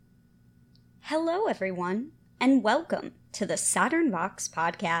Hello, everyone, and welcome to the Saturn Vox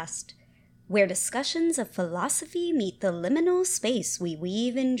podcast, where discussions of philosophy meet the liminal space we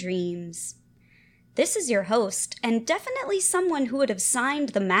weave in dreams. This is your host, and definitely someone who would have signed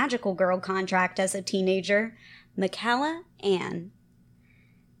the Magical Girl contract as a teenager, Michaela Ann.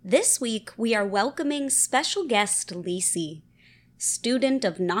 This week, we are welcoming special guest Lisi, student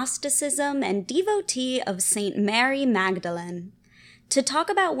of Gnosticism and devotee of St. Mary Magdalene, to talk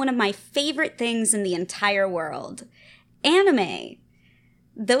about one of my favorite things in the entire world, anime.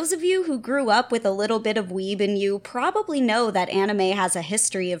 Those of you who grew up with a little bit of weeb in you probably know that anime has a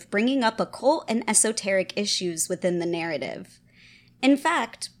history of bringing up occult and esoteric issues within the narrative. In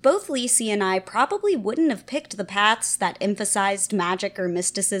fact, both Lisi and I probably wouldn't have picked the paths that emphasized magic or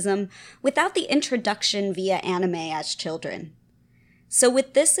mysticism without the introduction via anime as children. So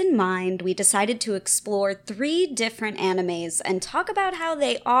with this in mind, we decided to explore 3 different animes and talk about how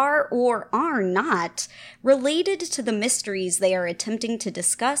they are or are not related to the mysteries they are attempting to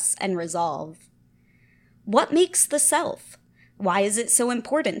discuss and resolve. What makes the self? Why is it so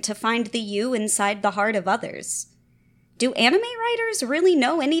important to find the you inside the heart of others? Do anime writers really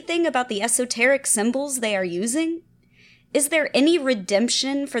know anything about the esoteric symbols they are using? Is there any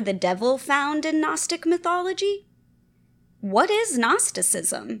redemption for the devil found in Gnostic mythology? What is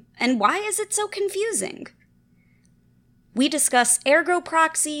Gnosticism, and why is it so confusing? We discuss Ergo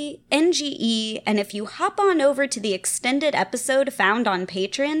Proxy, NGE, and if you hop on over to the extended episode found on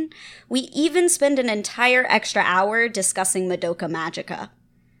Patreon, we even spend an entire extra hour discussing Madoka Magica.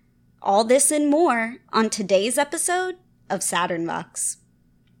 All this and more on today's episode of Saturn Vox.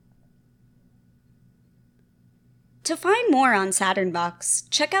 To find more on Saturn Vox,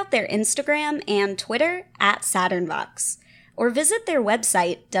 check out their Instagram and Twitter at Saturn Vox, or visit their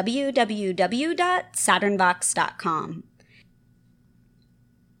website, www.saturnvox.com.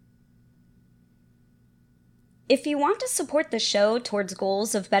 If you want to support the show towards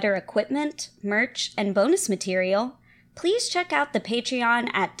goals of better equipment, merch, and bonus material, please check out the Patreon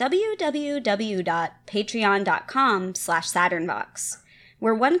at www.patreon.com/SaturnVox,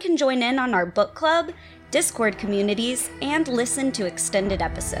 where one can join in on our book club, Discord communities, and listen to extended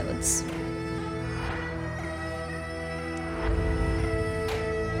episodes.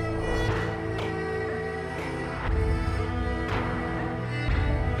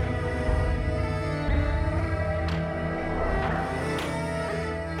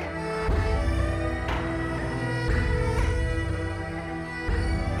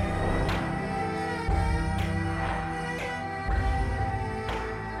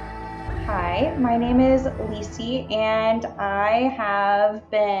 Hi, my name is Lisi, and I have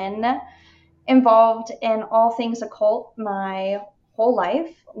been involved in all things occult my whole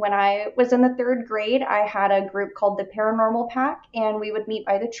life. When I was in the 3rd grade, I had a group called the Paranormal Pack, and we would meet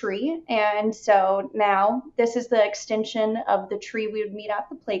by the tree. And so now this is the extension of the tree we would meet at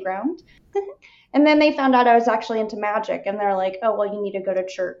the playground. And then they found out I was actually into magic, and they're like, oh, well, you need to go to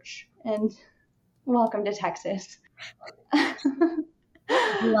church. And welcome to Texas.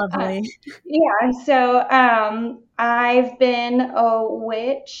 Lovely. So I've been a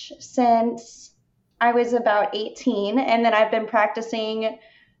witch since I was about 18, and then I've been practicing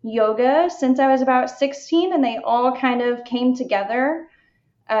yoga since I was about 16, and they all kind of came together,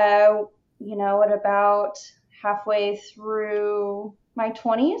 at about halfway through my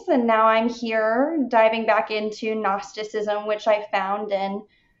 20s, and now I'm here diving back into Gnosticism, which I found in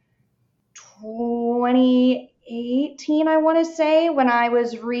 2018, I want to say, when I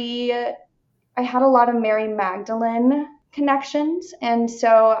had a lot of Mary Magdalene connections, and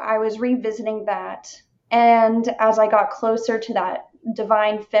so I was revisiting that. And as I got closer to that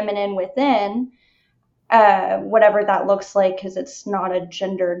divine feminine within, whatever that looks like, because it's not a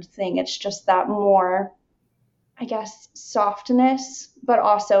gendered thing, it's just that more, I guess, softness, but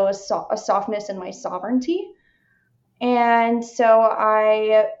also a softness in my sovereignty. And so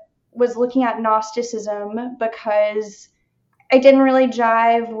I was looking at Gnosticism because I didn't really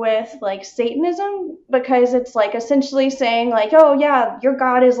jive with like Satanism, because it's like essentially saying like, oh yeah, your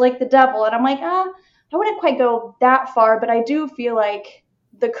God is like the devil. And I'm like, I wouldn't quite go that far, but I do feel like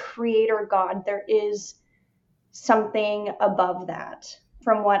the creator God, there is something above that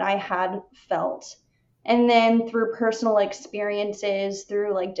from what I had felt. And then through personal experiences,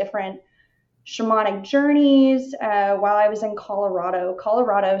 through like different shamanic journeys, while I was in Colorado.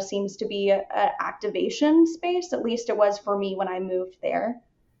 Colorado seems to be an activation space, at least it was for me when I moved there.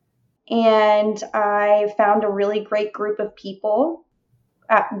 And I found a really great group of people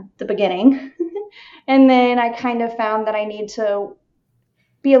at the beginning. And then I kind of found that I need to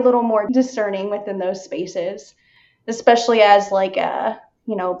be a little more discerning within those spaces, especially as like a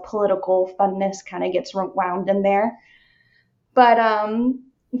political funness kind of gets wound in there. But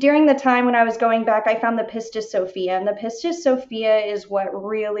during the time when I was going back, I found the Pistis Sophia, and the Pistis Sophia is what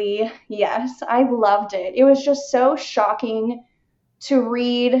really, yes, I loved it. It was just so shocking to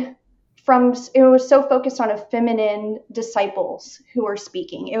read it was so focused on a feminine disciples who were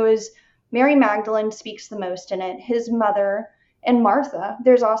speaking. It was Mary Magdalene speaks the most in it, his mother, and Martha.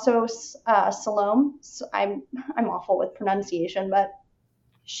 There's also Salome. I'm awful with pronunciation, but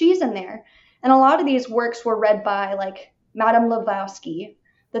she's in there. And a lot of these works were read by like Madame Blavatsky,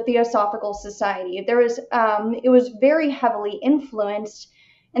 the Theosophical Society. It was very heavily influenced,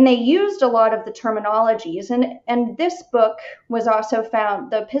 and they used a lot of the terminologies. And this book was also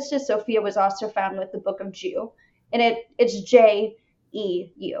found, the Pistis Sophia was also found with the Book of Jude, and it's JEU.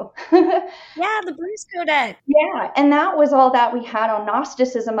 Yeah, the Bruce Codex. Yeah, and that was all that we had on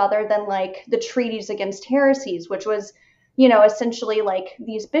Gnosticism, other than like the treaties against heresies, which was, essentially like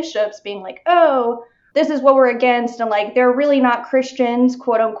these bishops being like, oh, this is what we're against, and like they're really not Christians,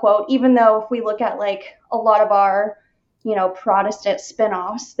 quote unquote, even though if we look at like a lot of our Protestant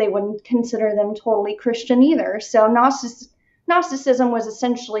spin-offs, they wouldn't consider them totally Christian either. So Gnosticism was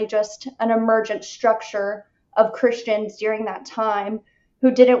essentially just an emergent structure of Christians during that time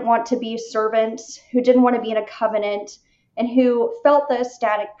who didn't want to be servants, who didn't want to be in a covenant, and who felt the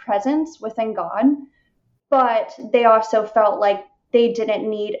ecstatic presence within God, but they also felt like they didn't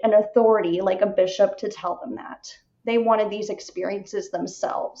need an authority like a bishop to tell them that. They wanted these experiences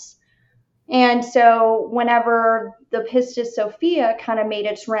themselves. And so whenever the Pistis Sophia kind of made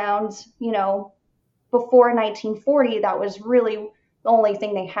its rounds, before 1940, that was really the only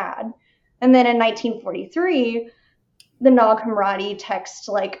thing they had. And then in 1943, the Nag Hammadi text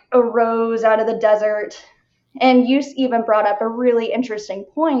like arose out of the desert. And you even brought up a really interesting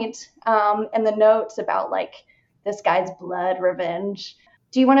point in the notes about like this guy's blood revenge.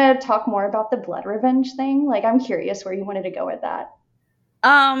 Do you want to talk more about the blood revenge thing? Like, I'm curious where you wanted to go with that.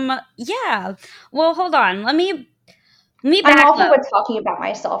 Yeah. Well, hold on. Let me back I'm awful up. with talking about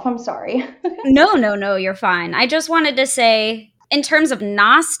myself. I'm sorry. No, you're fine. I just wanted to say, in terms of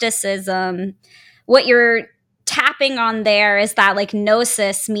Gnosticism, what you're tapping on there is that like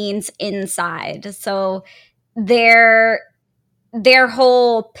gnosis means inside. So their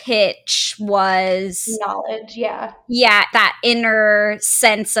whole pitch was knowledge, yeah, that inner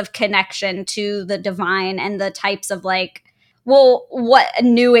sense of connection to the divine, and the types of like, well, what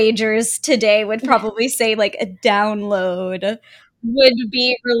New Agers today would probably say like a download would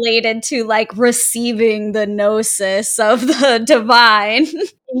be related to like receiving the gnosis of the divine.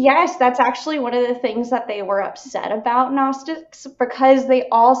 Yes, that's actually one of the things that they were upset about Gnostics, because they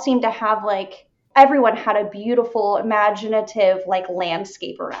all seem to have like, everyone had a beautiful, imaginative like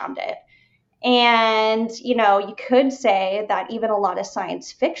landscape around it. And, you could say that even a lot of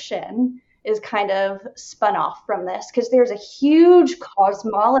science fiction is kind of spun off from this, because there's a huge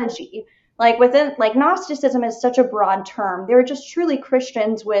cosmology. Like Gnosticism is such a broad term. They were just truly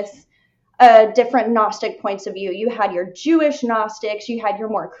Christians with different Gnostic points of view. You had your Jewish Gnostics, you had your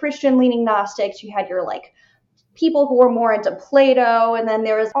more Christian-leaning Gnostics, you had your like people who were more into Plato, and then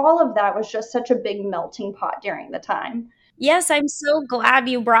there was all of that was just such a big melting pot during the time. Yes, I'm so glad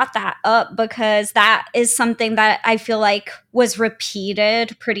you brought that up, because that is something that I feel like was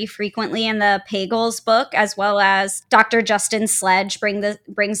repeated pretty frequently in the Pagels book, as well as Dr. Justin Sledge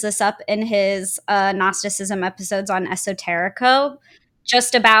brings this up in his Gnosticism episodes on Esoterico.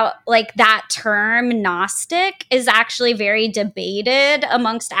 Just about like that term Gnostic is actually very debated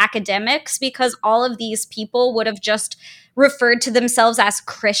amongst academics, because all of these people would have just referred to themselves as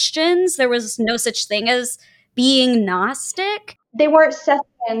Christians. There was no such thing as being Gnostic. They weren't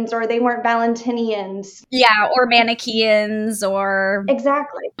Sethians or they weren't Valentinians. Yeah, or Manichaeans or...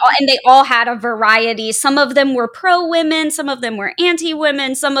 Exactly. And they all had a variety. Some of them were pro-women, some of them were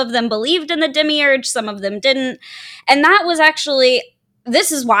anti-women, some of them believed in the demiurge, some of them didn't. And that was actually...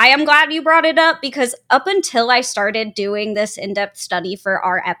 This is why I'm glad you brought it up, because up until I started doing this in-depth study for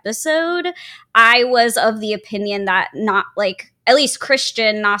our episode, I was of the opinion that not like, at least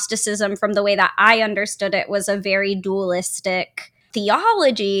Christian Gnosticism, from the way that I understood it, was a very dualistic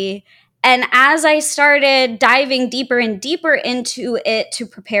theology. And as I started diving deeper and deeper into it to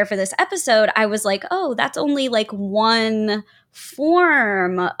prepare for this episode, I was like, oh, that's only like one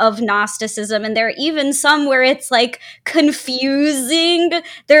form of Gnosticism, and there are even some where it's like confusing.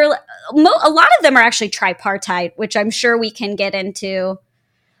 A lot of them are actually tripartite, which I'm sure we can get into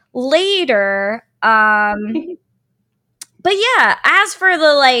later. But yeah, as for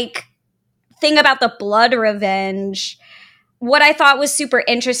the like thing about the blood revenge, what I thought was super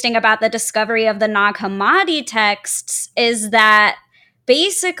interesting about the discovery of the Nag Hammadi texts is that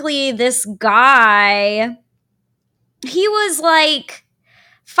basically this guy, he was like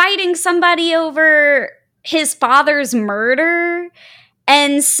fighting somebody over his father's murder.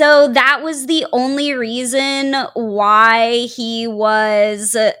 And so that was the only reason why he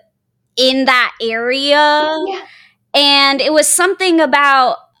was in that area. Yeah. And it was something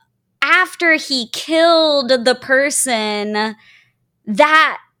about after he killed the person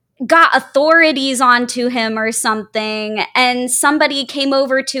that got authorities onto him or something, and somebody came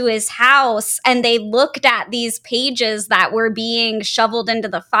over to his house and they looked at these pages that were being shoveled into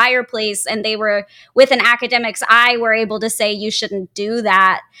the fireplace, and they were, with an academic's eye, were able to say you shouldn't do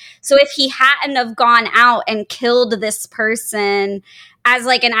that. So if he hadn't have gone out and killed this person as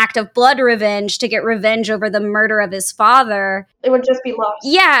like an act of blood revenge to get revenge over the murder of his father, it would just be lost.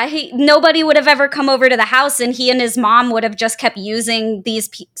 Yeah, nobody would have ever come over to the house, and he and his mom would have just kept using these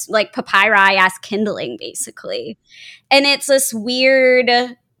like papyri as kindling, basically. And it's this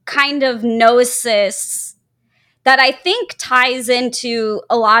weird kind of gnosis that I think ties into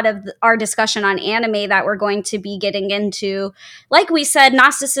a lot of our discussion on anime that we're going to be getting into. Like we said,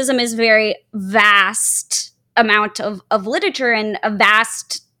 Gnosticism is very vast amount of literature and a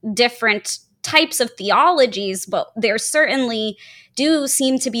vast different types of theologies, but there certainly do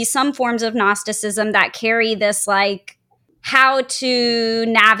seem to be some forms of Gnosticism that carry this like how to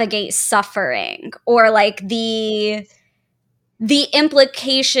navigate suffering, or like the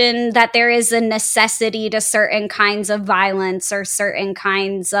implication that there is a necessity to certain kinds of violence or certain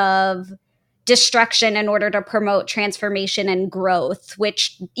kinds of destruction in order to promote transformation and growth,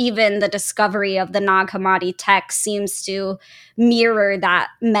 which even the discovery of the Nag Hammadi text seems to mirror that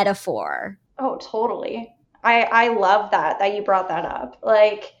metaphor. Oh, totally. I love that you brought that up.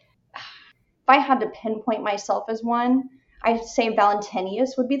 Like, if I had to pinpoint myself as one, I'd say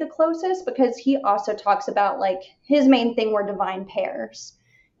Valentinius would be the closest, because he also talks about, like, his main thing were divine pairs.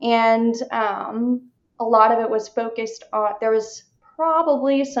 And a lot of it was focused on, there was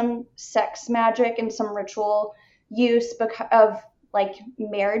probably some sex magic and some ritual use of like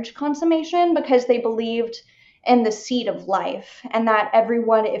marriage consummation, because they believed in the seed of life, and that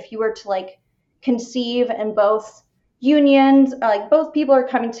everyone, if you were to like conceive in both unions, like both people are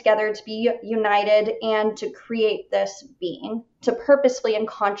coming together to be united and to create this being, to purposefully and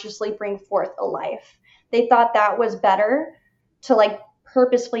consciously bring forth a life. They thought that was better, to like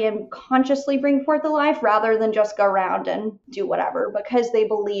purposefully and consciously bring forth a life rather than just go around and do whatever, because they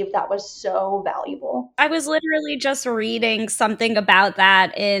believed that was so valuable. I was literally just reading something about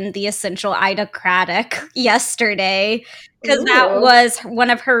that in the Essential Idocratic yesterday, because that was one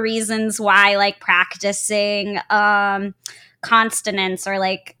of her reasons why like practicing continence or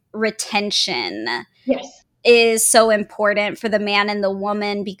like retention is so important for the man and the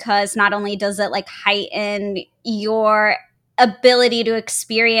woman, because not only does it like heighten your ability to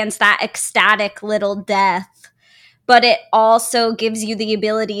experience that ecstatic little death, but it also gives you the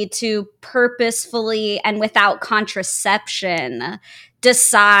ability to purposefully and without contraception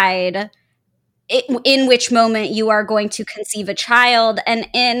decide in which moment you are going to conceive a child. And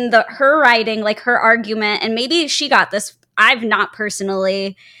in her writing, like her argument, and maybe she got this, I've not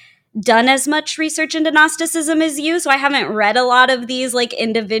personally done as much research into Gnosticism as you, so I haven't read a lot of these like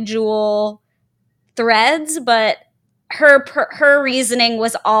individual threads, but her reasoning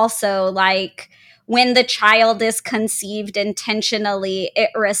was also like, when the child is conceived intentionally, it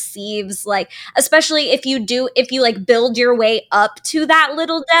receives like, especially if you like build your way up to that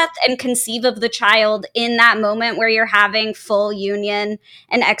little death and conceive of the child in that moment where you're having full union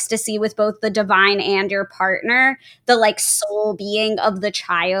and ecstasy with both the divine and your partner, the like soul being of the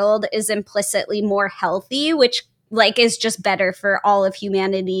child is implicitly more healthy, which like is just better for all of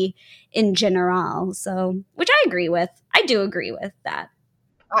humanity in general. So, which I agree with. I do agree with that.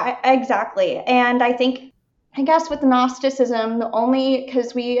 Exactly. And I guess with Gnosticism, the only,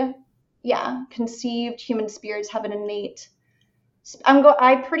 because conceived human spirits have an innate,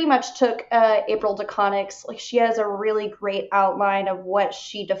 I pretty much took April DeConnick's, like she has a really great outline of what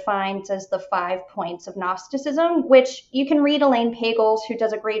she defines as the 5 points of Gnosticism, which you can read Elaine Pagels, who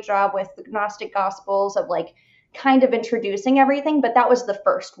does a great job with the Gnostic Gospels of like kind of introducing everything, but that was the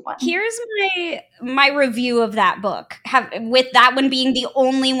first one. Here's my review of that book, with that one being the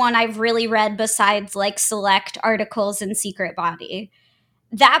only one I've really read besides like select articles in Secret Body.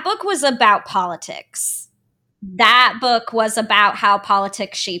 That book was about politics. that book was about how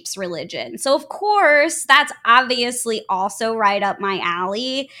politics shapes religion. So, of course, that's obviously also right up my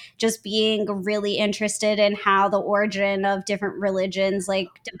alley, just being really interested in how the origin of different religions like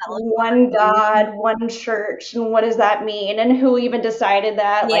developed. One God, one church, and what does that mean? And who even decided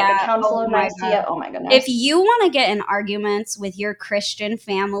that? Like the Yeah. Council Oh of my God. Nicaea? Oh my goodness. If you want to get in arguments with your Christian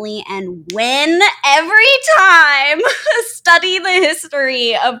family and win every time, study the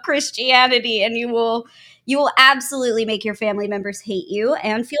history of Christianity, and you will absolutely make your family members hate you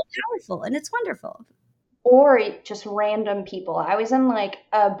and feel powerful, and it's wonderful. Or just random people. I was in like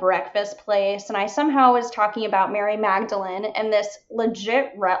a breakfast place and I somehow was talking about Mary Magdalene, and this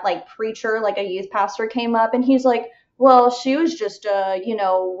legit like preacher, like a youth pastor, came up and he's like, well, she was just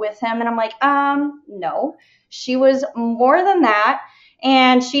with him. And I'm like, no, she was more than that.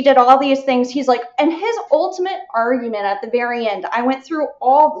 And she did all these things. He's like, and his ultimate argument at the very end, I went through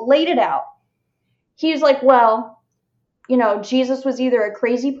laid it out. He's like, well, Jesus was either a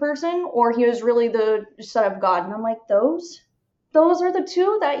crazy person or he was really the son of God. And I'm like, those are the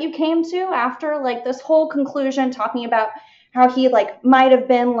two that you came to after like this whole conclusion, talking about how he like might have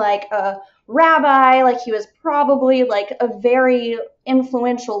been like a rabbi, like he was probably like a very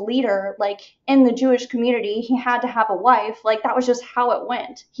influential leader, like in the Jewish community. He had to have a wife. Like that was just how it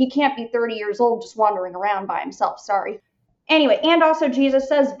went. He can't be 30 years old just wandering around by himself. Sorry. Anyway, and also Jesus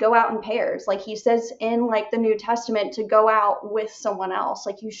says go out in pairs. Like he says in like the New Testament to go out with someone else.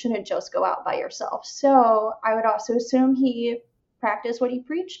 Like you shouldn't just go out by yourself. So I would also assume he practiced what he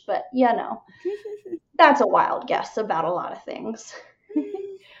preached, but that's a wild guess about a lot of things.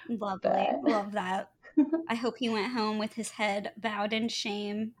 Lovely. Love that. I hope he went home with his head bowed in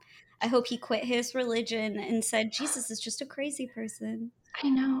shame. I hope he quit his religion and said, Jesus is just a crazy person. I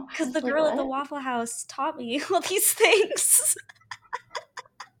know. Because the girl at the Waffle House taught me all these things.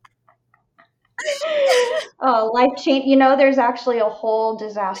 Oh, life change. There's actually a whole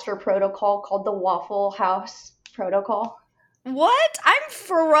disaster protocol called the Waffle House Protocol. What? I'm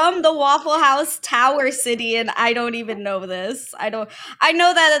from the Waffle House Tower City and I don't even know this. I know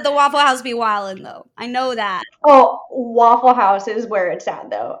that at the Waffle House be wildin' though. I know that. Oh, Waffle House is where it's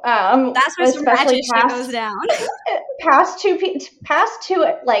at though. That's where some ratchet shit goes down. Past 2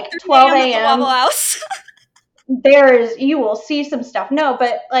 like 12 a.m. Waffle House. You will see some stuff. No,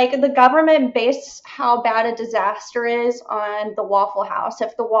 but like the government based how bad a disaster is on the Waffle House.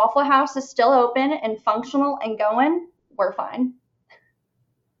 If the Waffle House is still open and functional and going, we're fine.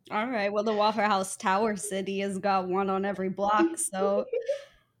 All right. Well, the Waffle House Tower City has got one on every block, so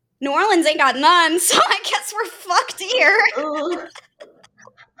New Orleans ain't got none, so I guess we're fucked here. Although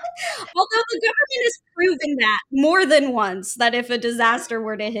the government has proven that more than once, that if a disaster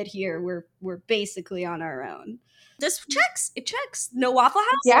were to hit here, we're basically on our own. This checks. It checks. No Waffle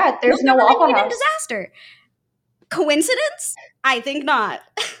House? Yeah, there's no Waffle House. Disaster. Coincidence? I think not.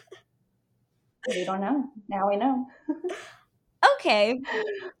 We don't know. Now we know. Okay.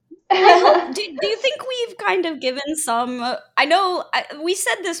 Do you think we've kind of given some... I know we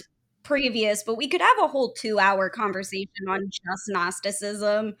said this previous, but we could have a whole 2-hour conversation on just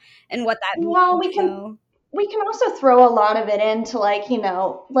Gnosticism and what that means. Well, we can also throw a lot of it into like,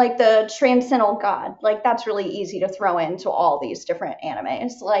 like the transcendental God. Like that's really easy to throw into all these different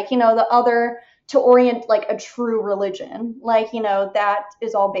animes. Like, the other to orient like a true religion. Like, that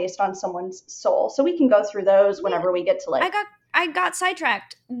is all based on someone's soul. So we can go through those whenever we get to like... I got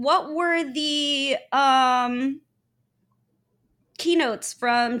sidetracked. What were the keynotes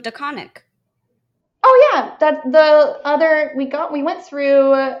from Deconic? Oh yeah, that we went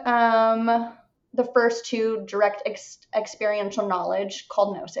through the first 2 direct experiential knowledge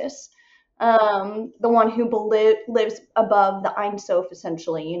called Gnosis. The one who lives above the Ein Sof,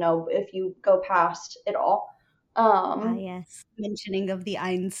 essentially, if you go past it all. Yes, mentioning of the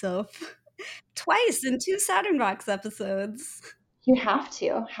Ein Sof. Twice in 2 Saturn Box episodes. You have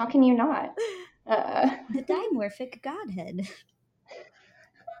to. How can you not? The dimorphic godhead.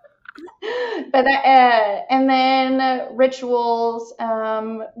 But and then rituals,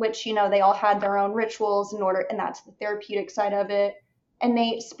 which they all had their own rituals in order, and that's the therapeutic side of it.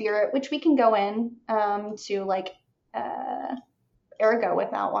 Innate spirit, which we can go in to like ergo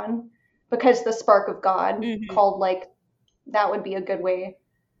with that one, because the spark of God called like that would be a good way.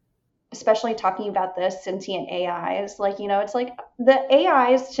 Especially talking about the sentient AIs, like, it's like the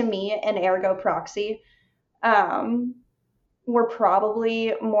AIs to me in Ergo Proxy were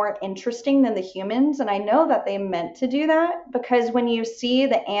probably more interesting than the humans. And I know that they meant to do that because when you see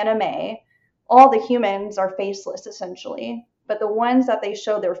the anime, all the humans are faceless essentially, but the ones that they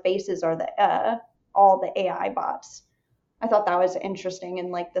show their faces are all the AI bots. I thought that was interesting in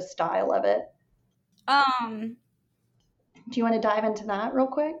like the style of it. Um, Do you want to dive into that real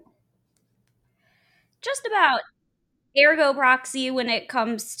quick? just about ergo proxy when it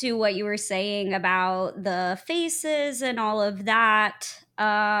comes to what you were saying about the faces and all of that.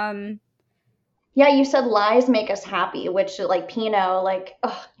 Yeah, you said lies make us happy, which like Pinot, like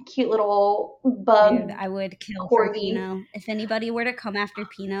ugh, cute little Dude, bug I would kill for corgi. Pinot. If anybody were to come after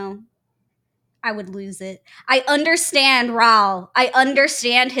Pinot, I would lose it. I understand Raul. I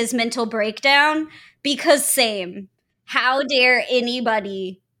understand his mental breakdown because same. How dare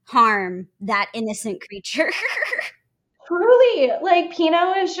anybody harm that innocent creature? Truly, like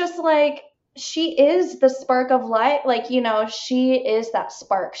Pinot is just like she is the spark of light. Like, she is that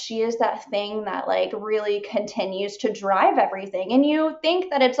spark. She is that thing that like really continues to drive everything. And you think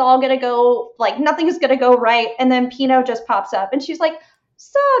that it's all gonna go like nothing's gonna go right, and then Pinot just pops up and she's like,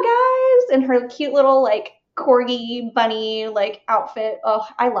 "So guys," in her cute little like corgi bunny like outfit. Oh,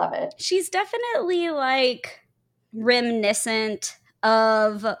 I love it. She's definitely like reminiscent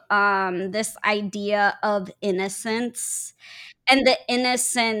of this idea of innocence and the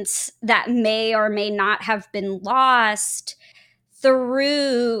innocence that may or may not have been lost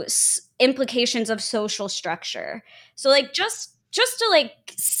through implications of social structure. So like just to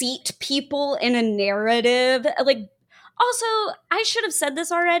like seat people in a narrative, like also I should have said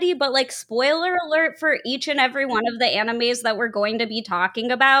this already, but like spoiler alert for each and every one of the animes that we're going to be talking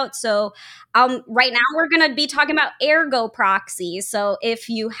about. So right now we're going to be talking about Ergo Proxy. So if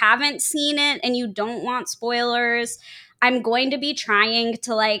you haven't seen it and you don't want spoilers, I'm going to be trying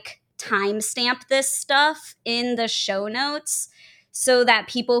to like timestamp this stuff in the show notes so that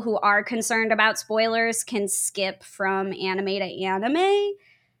people who are concerned about spoilers can skip from anime to anime.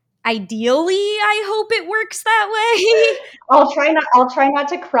 Ideally, I hope it works that way. I'll try not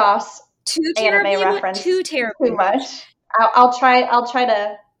to cross Too anime terribly reference too too terribly much. I'll try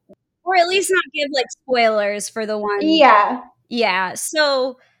to. or at least not give like spoilers for the one. Yeah. Yeah.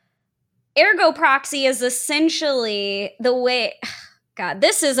 So Ergo Proxy is essentially the way God,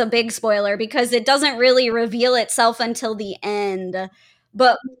 this is a big spoiler because it doesn't really reveal itself until the end.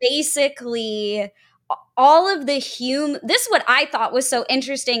 But basically, all of the this is what I thought was so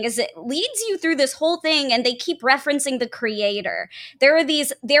interesting is it leads you through this whole thing and they keep referencing the creator. There are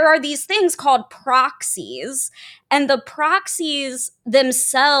these things called proxies, and the proxies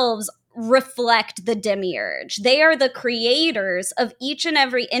themselves reflect the demiurge. They are the creators of each and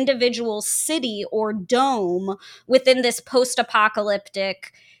every individual city or dome within this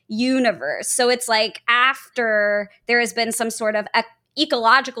post-apocalyptic universe. So it's like after there has been some sort of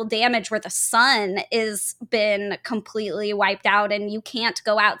ecological damage where the sun is been completely wiped out and you can't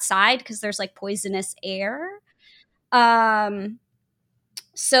go outside because there's like poisonous air. Um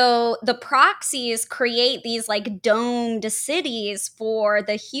so the proxies create these like domed cities for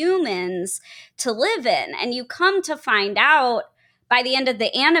the humans to live in. And you come to find out by the end of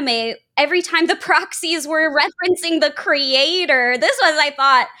the anime, every time the proxies were referencing the creator, this was, I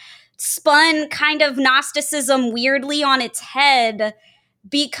thought, spun kind of Gnosticism weirdly on its head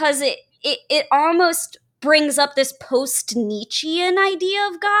because it almost brings up this post Nietzschean idea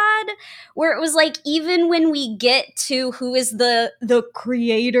of God, where it was like even when we get to who is the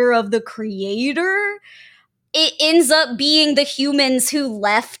creator of the creator, it ends up being the humans who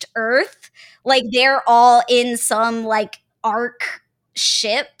left Earth. Like they're all in some like arc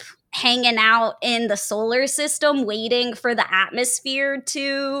ship hanging out in the solar system waiting for the atmosphere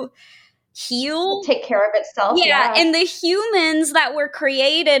to heal. Take care of itself. Yeah, Yeah. and the humans that were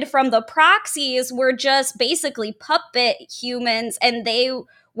created from the proxies were just basically puppet humans, and they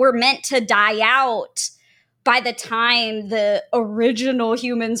were meant to die out by the time the original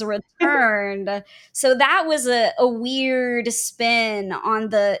humans returned. So that was a weird spin on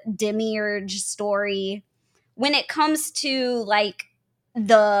the demiurge story. When it comes to like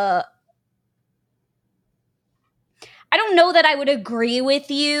the I don't know that I would agree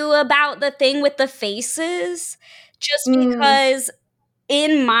with you about the thing with the faces, just because,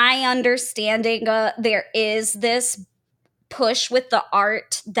 in my understanding, there is this push with the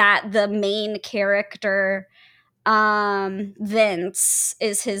art that the main character, Vince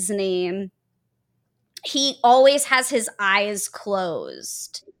is his name, he always has his eyes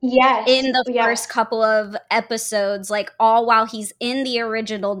closed Yes. in the first Yes. couple of episodes, like all while he's in the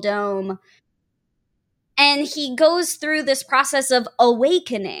original dome. And he goes through this process of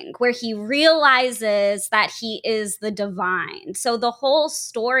awakening where he realizes that he is the divine. So the whole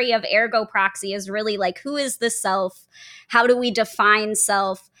story of Ergo Proxy is really like, who is the self? How do we define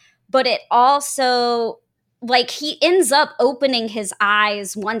self? But it also like he ends up opening his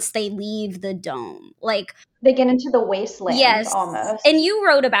eyes once they leave the dome. Like they get into the wasteland, yes, almost. and you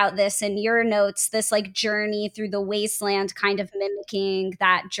wrote about this in your notes, this like journey through the wasteland, kind of mimicking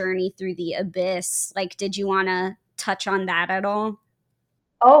that journey through the abyss. Like, did you want to touch on that at all?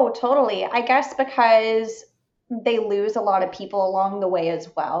 Oh, totally. I guess because they lose a lot of people along the way as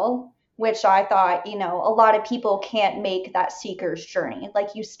well, which I thought, a lot of people can't make that seeker's journey. Like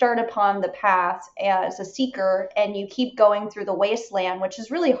you start upon the path as a seeker and you keep going through the wasteland, which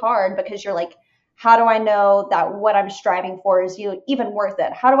is really hard because you're like, how do I know that what I'm striving for is even worth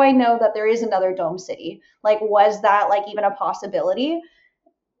it? How do I know that there is another Dome City? Like, was that like even a possibility?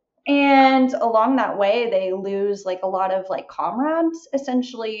 And along that way, they lose like a lot of like comrades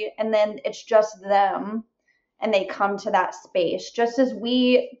essentially. And then it's just them and they come to that space. Just as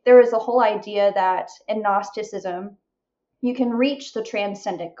there is a whole idea that in Gnosticism, you can reach the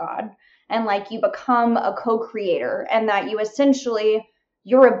transcendent God and like you become a co-creator and that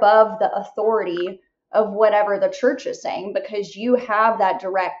you're above the authority of whatever the church is saying because you have that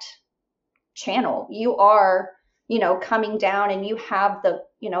direct channel. You are coming down and you have the,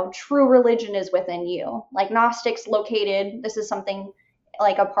 true religion is within you. Like Gnostics located, this is something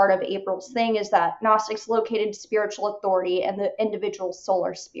like a part of April's thing is that Gnostics located spiritual authority and the individual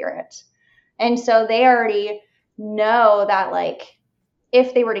solar spirit. And so they already know that like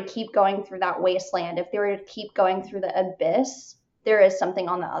if they were to keep going through that wasteland, if they were to keep going through the abyss, there is something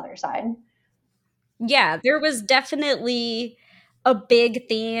on the other side. Yeah, there was definitely a big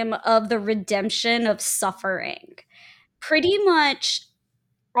theme of the redemption of suffering. Pretty much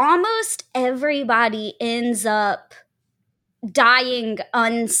almost everybody ends up dying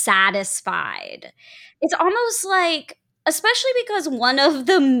unsatisfied. It's almost like, especially because one of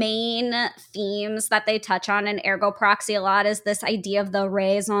the main themes that they touch on in Ergo Proxy a lot is this idea of the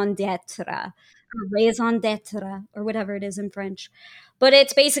raison d'etre, or whatever it is in French. But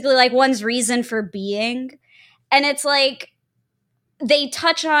it's basically like one's reason for being. And it's like they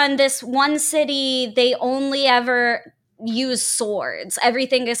touch on this one city, they only ever use swords.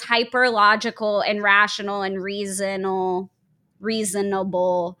 Everything is hyper logical and rational and reasonable.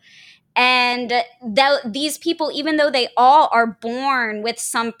 And these people, even though they all are born with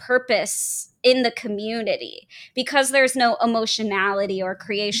some purpose in the community, because there's no emotionality or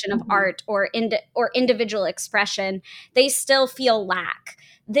creation of art or individual expression, they still feel lack.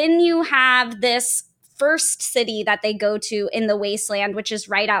 Then you have this first city that they go to in the wasteland, which is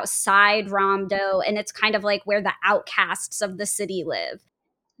right outside Ramdo, and it's kind of like where the outcasts of the city live.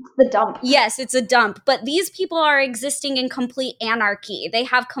 The dump. Yes, it's a dump. But these people are existing in complete anarchy. They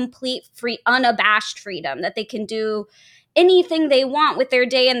have complete unabashed freedom that they can do anything they want with their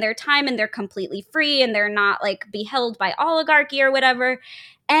day and their time, and they're completely free and they're not like beheld by oligarchy or whatever.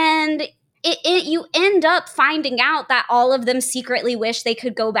 And you end up finding out that all of them secretly wish they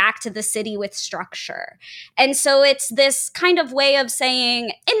could go back to the city with structure. And so it's this kind of way of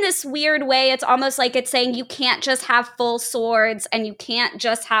saying, in this weird way, it's almost like it's saying you can't just have full swords and you can't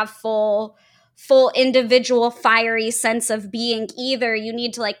just have full individual fiery sense of being either. You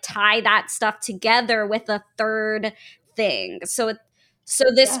need to like tie that stuff together with a third thing. So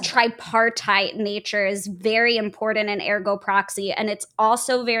this tripartite nature is very important in Ergo Proxy, and it's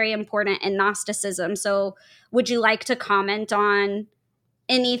also very important in Gnosticism. So would you like to comment on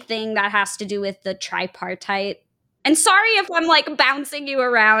anything that has to do with the tripartite? And sorry if I'm like bouncing you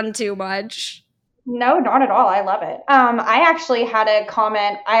around too much. No, not at all. I love it. I actually had a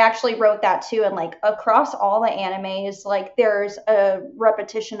comment. I actually wrote that too. And like across all the animes, like there's a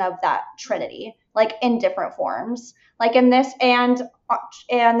repetition of that trinity, like in different forms. Like in this, and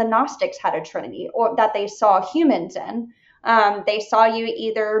the Gnostics had a trinity, or that they saw humans in. They saw you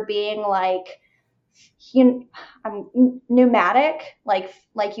either being like pneumatic, like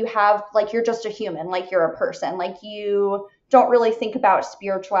you have, like you're just a human, like you're a person, like you don't really think about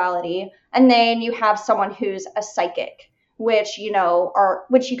spirituality. And then you have someone who's a psychic, which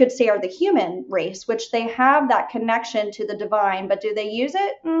which you could say are the human race, which they have that connection to the divine, but do they use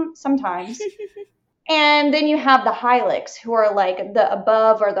it? Sometimes. And then you have the Hylics, who are like the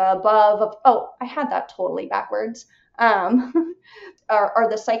above of, I had that totally backwards. Are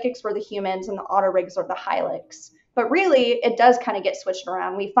the psychics were the humans and the autorigs are the Hylics. But really, it does kind of get switched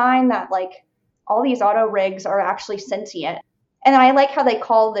around. We find that like all these autorigs are actually sentient. And I like how they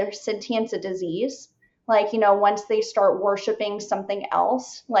call their sentience a disease. Like, once they start worshiping something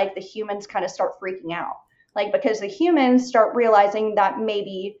else, like the humans kind of start freaking out. Like, because the humans start realizing that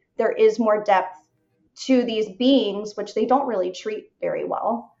maybe there is more depth to these beings, which they don't really treat very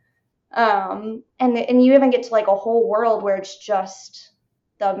well. And you even get to like a whole world where it's just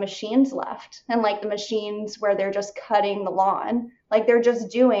the machines left, and like the machines where they're just cutting the lawn. Like they're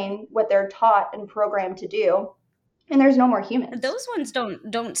just doing what they're taught and programmed to do. And there's no more humans. Those ones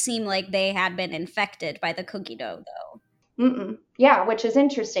don't seem like they had been infected by the Kogito, though. Mm-mm. Yeah, which is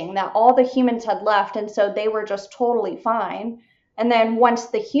interesting that all the humans had left, and so they were just totally fine. And then once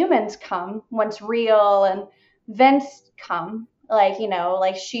the humans come, once Riel and Vince come, like, you know,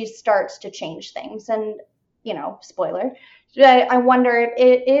 like she starts to change things. And, you know, spoiler, I wonder if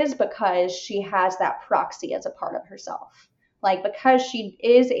it is because she has that proxy as a part of herself. Like, because she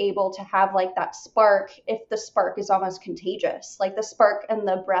is able to have like that spark, if the spark is almost contagious, like the spark and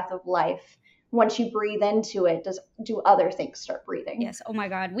the breath of life. Once you breathe into it, do other things start breathing? Yes. Oh my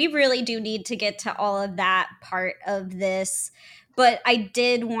God. We really do need to get to all of that part of this. But I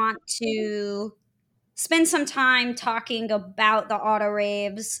did want to spend some time talking about the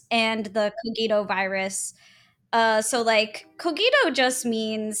autoraves and the Cogito virus. So like Cogito just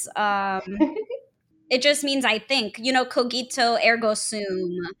means it just means I think. You know, cogito ergo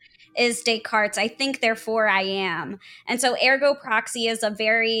sum is Descartes. I think, therefore I am. And so ergo proxy is a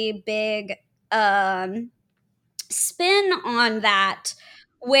very big spin on that,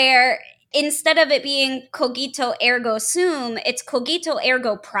 where instead of it being cogito ergo sum, it's cogito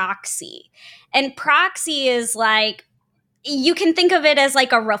ergo proxy. And proxy is like, you can think of it as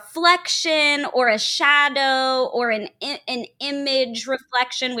like a reflection or a shadow or an image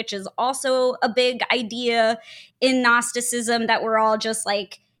reflection, which is also a big idea in Gnosticism, that we're all just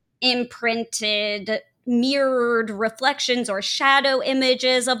like imprinted, mirrored reflections or shadow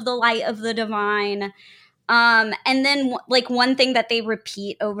images of the light of the divine. And then like one thing that they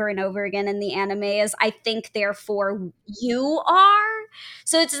repeat over and over again in the anime is I think, therefore you are.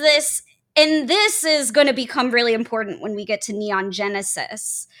 So it's this, and this is going to become really important when we get to Neon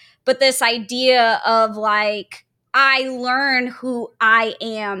Genesis. But this idea of like, I learn who I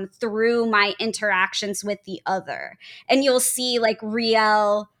am through my interactions with the other. And you'll see like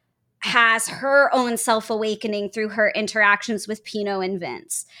Riel has her own self-awakening through her interactions with Pino and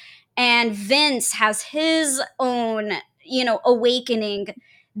Vince. And Vince has his own, you know, awakening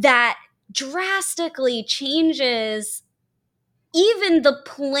that drastically changes even the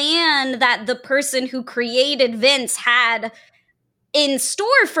plan that the person who created Vince had in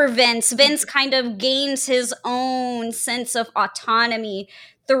store for Vince. Vince kind of gains his own sense of autonomy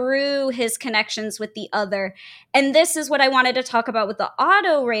through his connections with the other. And this is what I wanted to talk about with the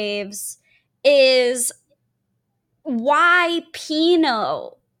auto raves, is why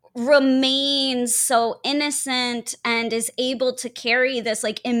Pino remains so innocent and is able to carry this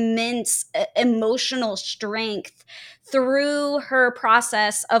like immense emotional strength through her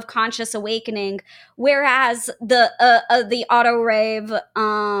process of conscious awakening, whereas the auto rave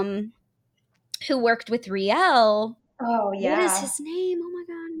who worked with Riel, Oh yeah, what is his name? Oh my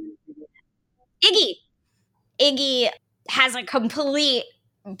God, Iggy has a complete,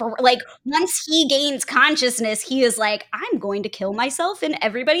 like, once he gains consciousness, he is like, I'm going to kill myself and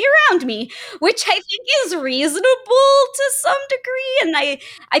everybody around me, which I think is reasonable to some degree. And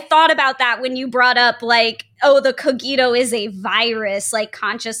I thought about that when you brought up like, oh, the cogito is a virus, like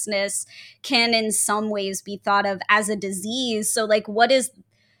consciousness can in some ways be thought of as a disease. So like, what is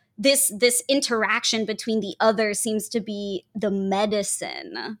this interaction between the other seems to be the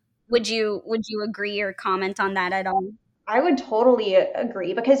medicine. Would you agree or comment on that at all? I would totally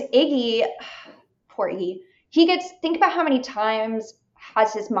agree, because Iggy, poor Iggy, he gets, think about how many times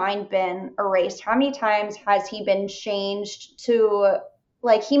has his mind been erased? How many times has he been changed to,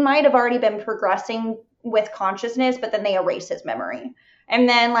 like, he might have already been progressing with consciousness, but then they erase his memory. And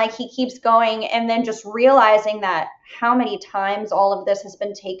then, like, he keeps going, and then just realizing that how many times all of this has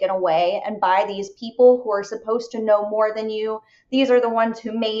been taken away, and by these people who are supposed to know more than you. These are the ones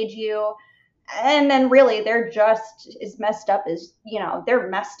who made you. And then really they're just as messed up as, you know, they're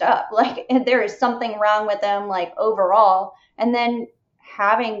messed up. Like, there is something wrong with them, like, overall. And then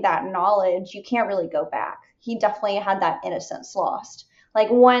having that knowledge, you can't really go back. He definitely had that innocence lost. Like,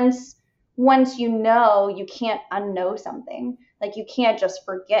 once you know, you can't unknow something. Like, you can't just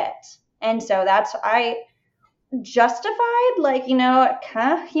forget. And so that's, I justified, like, you know,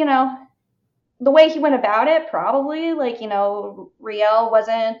 kind of, you know, the way he went about it, probably, like, you know, Riel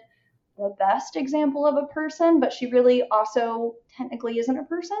wasn't the best example of a person, but she really also technically isn't a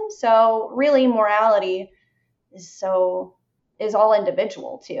person. So really morality is all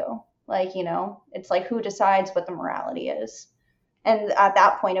individual too. Like, you know, it's like, who decides what the morality is? And at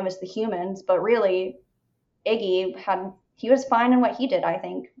that point it was the humans, but really Iggy he was fine in what he did, I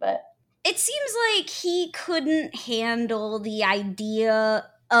think. But it seems like he couldn't handle the idea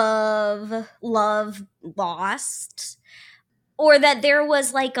of love lost. or that there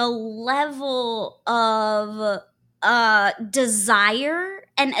was like a level of desire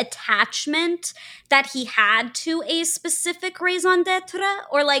and attachment that he had to a specific raison d'etre,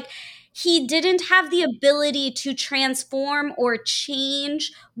 or like he didn't have the ability to transform or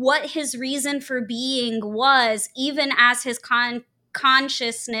change what his reason for being was, even as his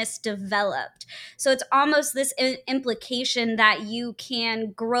consciousness developed. So it's almost this implication that you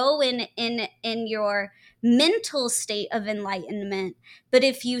can grow in your mental state of enlightenment, but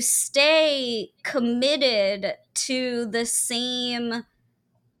if you stay committed to the same,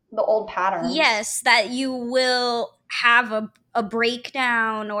 the old patterns, yes, that you will have a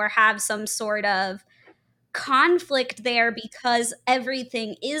breakdown or have some sort of conflict there because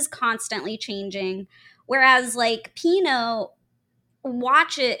everything is constantly changing. Whereas like Pino,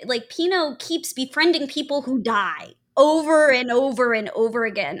 watch it, like Pino keeps befriending people who die over and over and over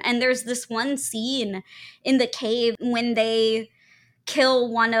again. And there's this one scene in the cave when they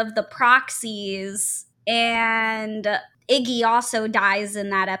kill one of the proxies, and Iggy also dies in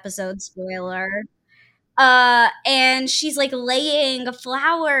that episode, spoiler. And she's like laying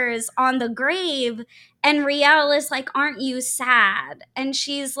flowers on the grave, and Riel is like, "Aren't you sad?" And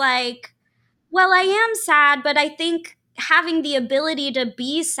she's like, "Well, I am sad, but I think having the ability to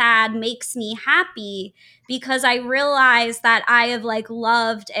be sad makes me happy because I realize that I have like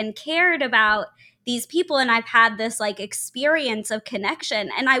loved and cared about these people, and I've had this like experience of connection."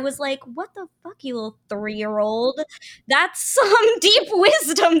 And I was like, "What the fuck, you little 3-year-old? That's some deep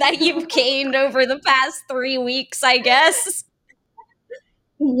wisdom that you've gained over the past 3 weeks, I guess."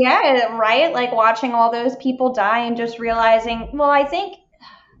 Yeah, right? Like watching all those people die and just realizing, well, I think,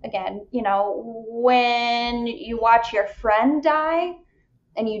 again, when you watch your friend die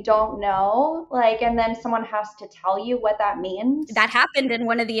and you don't know, like, and then someone has to tell you what that means. That happened in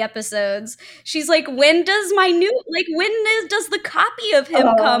one of the episodes. She's like, when does does the copy of him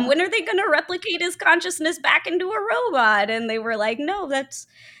come? When are they going to replicate his consciousness back into a robot? And they were like, no, that's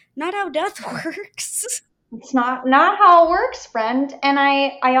not how death works. It's not how it works, friend. And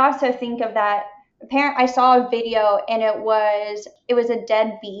I also think of that. I saw a video and it was a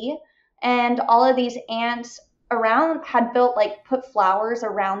dead bee, and all of these ants around had put flowers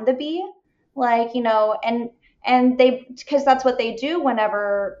around the bee, like, and they, because that's what they do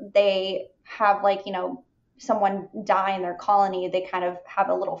whenever they have someone die in their colony, they kind of have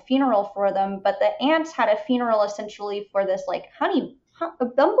a little funeral for them. But the ants had a funeral essentially for this a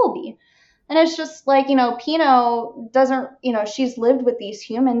bumblebee. And it's just like, Pino doesn't, she's lived with these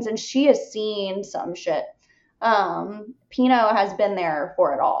humans and she has seen some shit. Pino has been there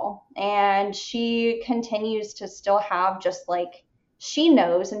for it all. And she continues to still have just like, she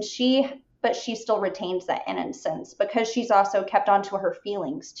knows, but she still retains that innocence because she's also kept on to her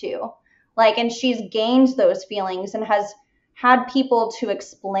feelings too. Like, and she's gained those feelings and has had people to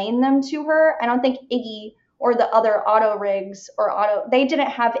explain them to her. I don't think Iggy or the other they didn't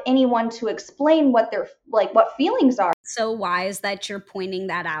have anyone to explain what what feelings are. So wise that you're pointing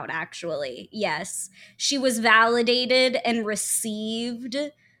that out, actually. Yes. She was validated and received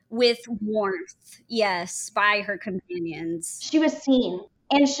with warmth, yes, by her companions. She was seen.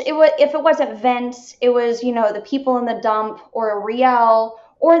 And if it wasn't Vince, it was, the people in the dump or Riel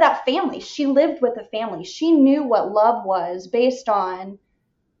or that family. She lived with a family. She knew what love was based on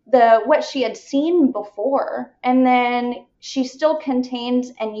what she had seen before, and then she still contains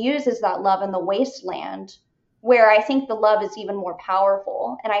and uses that love in the wasteland, where I think the love is even more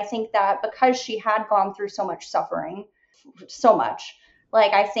powerful. And I think that because she had gone through so much suffering,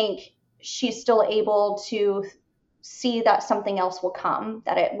 I think she's still able to see that something else will come,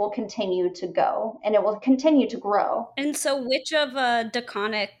 that it will continue to go and it will continue to grow. And so which of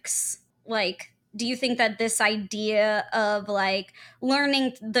DeConnick's, do you think that this idea of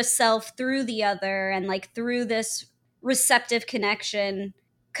learning the self through the other and through this receptive connection,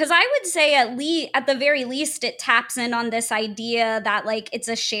 because I would say at the very least it taps in on this idea that it's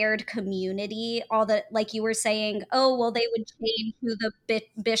a shared community, all the, you were saying, oh well, they would change who the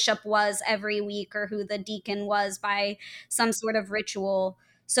bishop was every week or who the deacon was by some sort of ritual,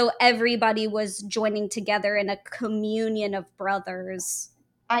 so everybody was joining together in a communion of brothers.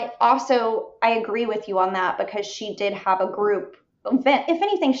 I agree with you on that, because she did have a group. If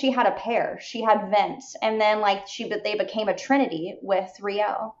anything, she had a pair. She had Vince, and then they became a trinity with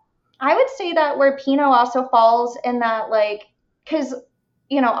Riel. I would say that where Pino also falls in that, because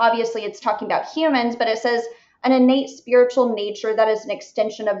obviously it's talking about humans, but it says an innate spiritual nature that is an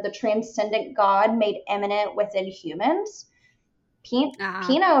extension of the transcendent God made eminent within humans.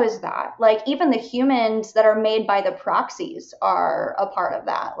 Pino is that. Even the humans that are made by the proxies are a part of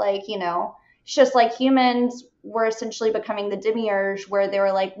that. It's just like humans were essentially becoming the demiurge, where they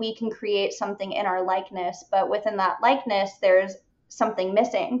were like, we can create something in our likeness, but within that likeness, there's something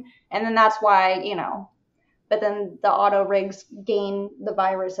missing. And then that's why, but then the auto rigs gain the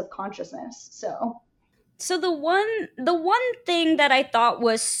virus of consciousness. So the one thing that I thought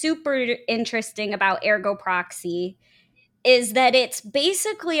was super interesting about Ergo Proxy is that it's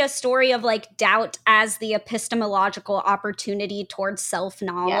basically a story of like doubt as the epistemological opportunity towards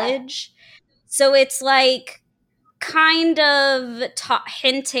self-knowledge. Yeah. So it's like kind of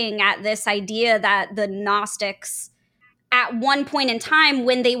hinting at this idea that the Gnostics, at one point in time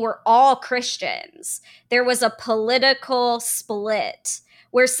when they were all Christians, there was a political split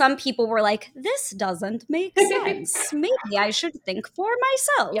where some people were like, this doesn't make sense. Maybe I should think for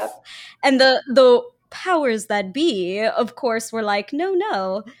myself. Yep. And the powers that be, of course, were like,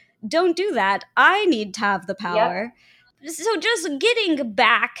 no, don't do that. I need to have the power. Yep. So just getting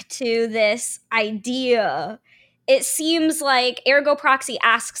back to this idea, it seems like Ergo Proxy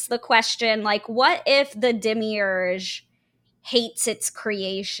asks the question, like, what if the demiurge hates its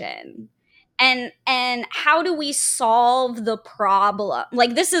creation? And how do we solve the problem?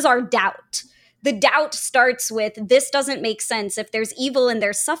 Like, this is our doubt. The doubt starts with, this doesn't make sense. If there's evil and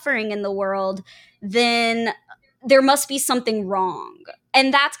there's suffering in the world, then there must be something wrong.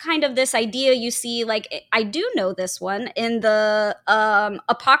 And that's kind of this idea you see, like, I do know this one in the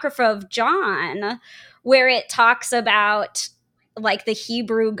Apocrypha of John, where it talks about like the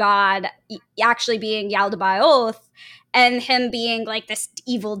Hebrew God actually being Yaldabaoth, and him being like this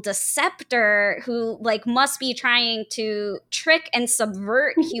evil deceptor who like must be trying to trick and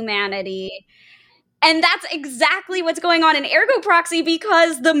subvert humanity. And that's exactly what's going on in Ergo Proxy,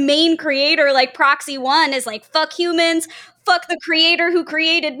 because the main creator, like Proxy One, is like, fuck humans, fuck the creator who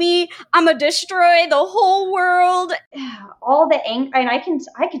created me, I'm gonna destroy the whole world. All the anger, and I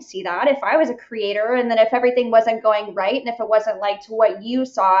could see that if I was a creator, and then if everything wasn't going right, and if it wasn't like to what you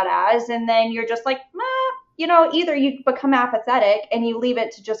saw it as, and then you're just like, either you become apathetic and you leave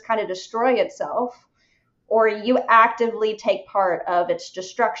it to just kind of destroy itself, or you actively take part of its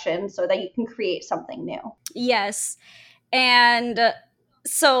destruction so that you can create something new. Yes. And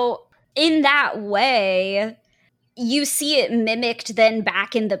so in that way, you see it mimicked then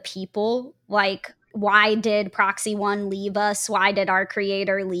back in the people. Like, why did Proxy One leave us? Why did our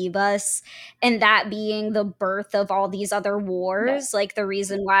creator leave us? And that being the birth of all these other wars. Yeah. Like, the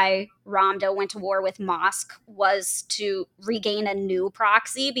reason why Ramda went to war with Mosque was to regain a new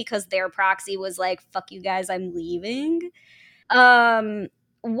proxy, because their proxy was like, fuck you guys, I'm leaving.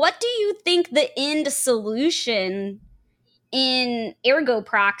 What do you think the end solution in Ergo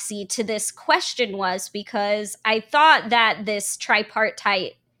Proxy to this question was? Because I thought that this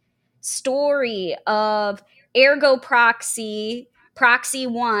tripartite story of Ergo Proxy, Proxy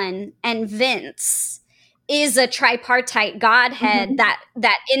One, and Vince is a tripartite godhead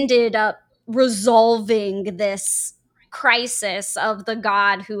that ended up resolving this crisis of the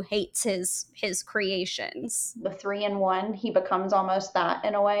god who hates his creations. The 3-in-1, he becomes almost that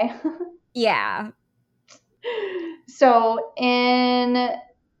in a way. Yeah. So in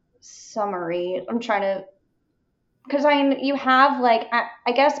summary, I'm trying to, because you have like,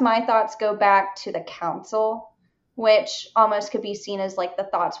 I guess my thoughts go back to the council, which almost could be seen as like the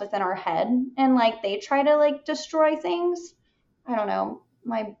thoughts within our head, and like they try to like destroy things. I don't know.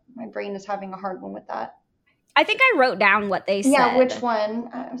 My brain is having a hard one with that. I think I wrote down what they said. Yeah, which one?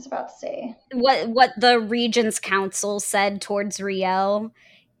 I was about to say. What the Regent's Council said towards Riel.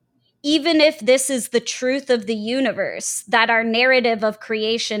 Even if this is the truth of the universe, that our narrative of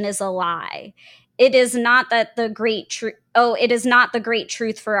creation is a lie. It is not that the great truth. It is not the great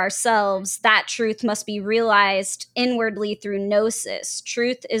truth for ourselves. That truth must be realized inwardly through gnosis.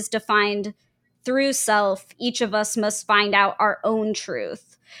 Truth is defined through self. Each of us must find out our own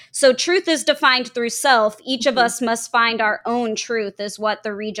truth. So truth is defined through self. Each of us must find our own truth, is what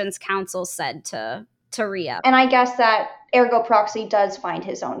the Regent's Council said to Ria. And I guess that Ergo Proxy does find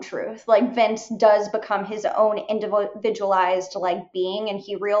his own truth. Like, Vince does become his own individualized like being, and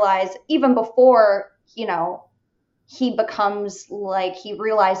he realized even before, he becomes like, he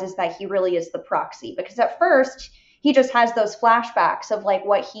realizes that he really is the proxy, because at first he just has those flashbacks of like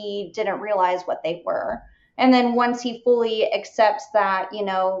what he didn't realize what they were. And then once he fully accepts that,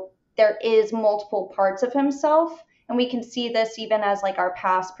 there is multiple parts of himself, and we can see this even as like our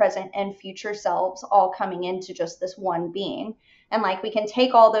past, present, and future selves all coming into just this one being. And like, we can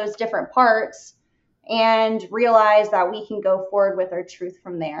take all those different parts and realize that we can go forward with our truth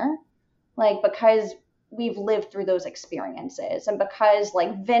from there. Like, because we've lived through those experiences, and because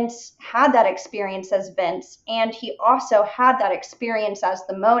like Vince had that experience as Vince, and he also had that experience as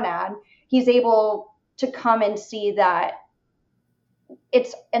the monad, he's able to come and see that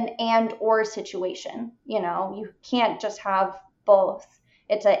it's an and or situation. You can't just have both.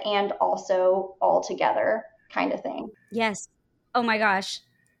 It's a and also all together kind of thing. Yes. Oh my gosh.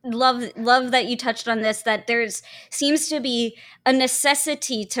 Love that you touched on this, that there's seems to be a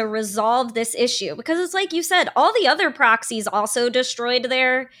necessity to resolve this issue, because it's like you said, all the other proxies also destroyed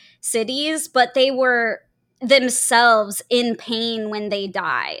their cities, but they were themselves in pain when they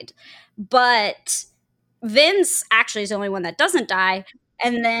died. But Vince actually is the only one that doesn't die.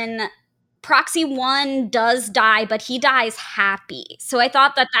 And then Proxy 1 does die, but he dies happy. So I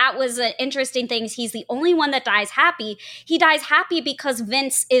thought that that was an interesting thing. He's the only one that dies happy. He dies happy because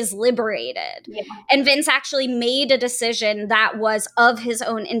Vince is liberated. Yeah. And Vince actually made a decision that was of his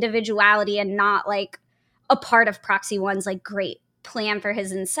own individuality and not like a part of Proxy 1's like great plan for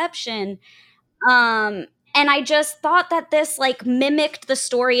his inception. And I just thought that this like mimicked the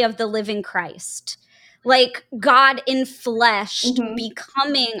story of the living Christ. Like God enfleshed,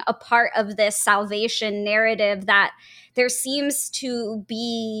 becoming a part of this salvation narrative, that there seems to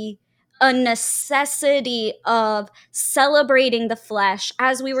be a necessity of celebrating the flesh,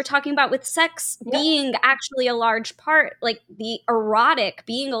 as we were talking about with sex being actually a large part, like the erotic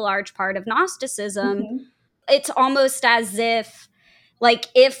being a large part of Gnosticism. It's almost as if, like,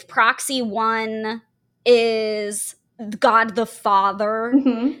 if Proxy 1 is God the Father,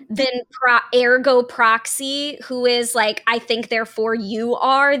 then ergo Proxy, who is like, I think therefore you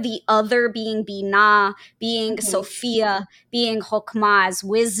are, the other being Binah, being Sophia, being Chokmah as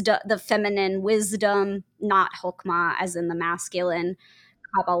wisdom, the feminine wisdom, not Chokmah as in the masculine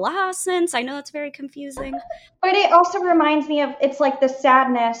Kabbalah sense. I know it's very confusing. But it also reminds me of, it's like the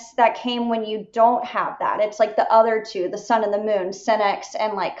sadness that came when you don't have that. It's like the other two, the sun and the moon, Senex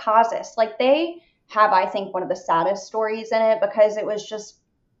and like Kazus. Like they have, I think, one of the saddest stories in it, because it was just,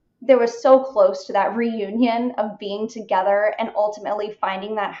 they were so close to that reunion of being together and ultimately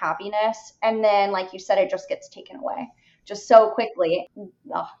finding that happiness. And then, like you said, it just gets taken away just so quickly.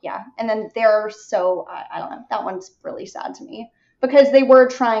 Oh, yeah. And then they're so, I don't know, that one's really sad to me, because they were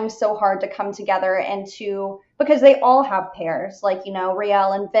trying so hard to come together and because they all have pairs, like,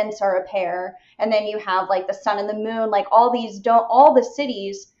 Riel and Vince are a pair. And then you have like the sun and the moon, like all the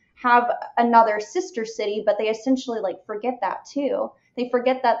cities have another sister city, but they essentially like forget that too. They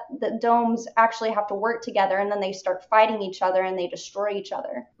forget that the domes actually have to work together, and then they start fighting each other and they destroy each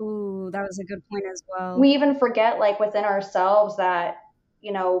other. Ooh, that was a good point as well. We even forget, like, within ourselves that,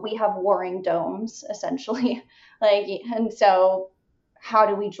 we have warring domes essentially. Like, and so how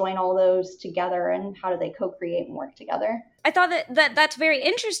do we join all those together, and how do they co-create and work together? I thought that's very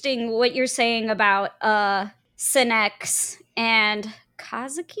interesting what you're saying about Senex and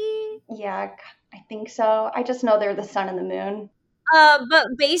Kazuki? Yeah, I think so. I just know they're the sun and the moon. But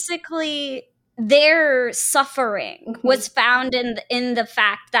basically, their suffering was found in the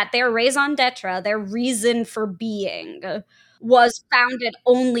fact that their raison d'etre, their reason for being, was founded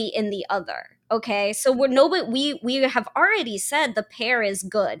only in the other. Okay, so we have already said the pair is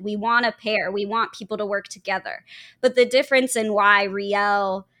good. We want a pair. We want people to work together. But the difference in why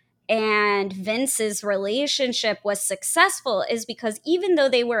Riel and Vince's relationship was successful is because even though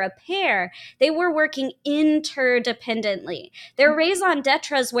they were a pair, they were working interdependently. Their raison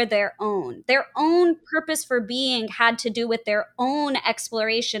d'etres were their own. Their own purpose for being had to do with their own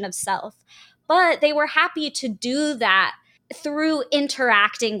exploration of self. But they were happy to do that through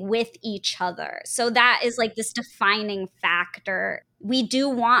interacting with each other. So that is like this defining factor. We do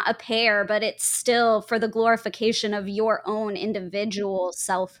want a pair, but it's still for the glorification of your own individual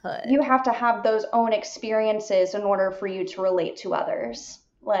selfhood. You have to have those own experiences in order for you to relate to others.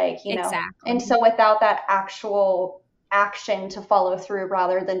 Like, Exactly. And so without that actual action to follow through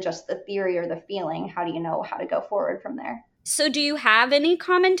rather than just the theory or the feeling, how do you know how to go forward from there? So do you have any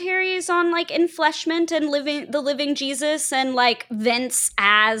commentaries on like enfleshment and the living Jesus, and like Vince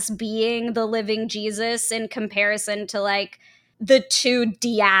as being the living Jesus in comparison to like the two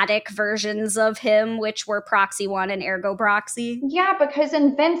deadic versions of him, which were Proxy 1 and Ergo Proxy? Yeah, because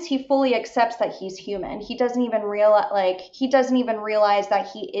in Vince, he fully accepts that he's human. He doesn't even realize that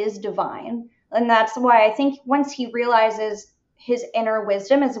he is divine. And that's why I think once he realizes his inner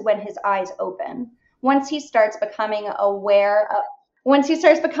wisdom is when his eyes open. Once he starts becoming aware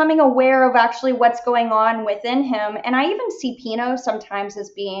of actually what's going on within him. And I even see Pino sometimes as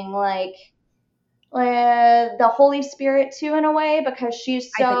being like, the Holy Spirit too, in a way, because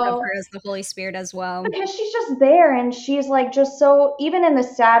she's I think of so, her as the Holy Spirit as well. because she's just there, and she's like just so, even in the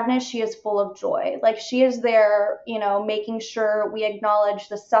sadness she is full of joy. Like she is there, making sure we acknowledge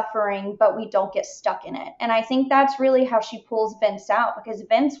the suffering but we don't get stuck in it. And I think that's really how she pulls Vince out, because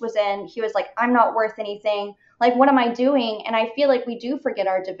Vince he was like, I'm not worth anything, like what am I doing? And I feel like we do forget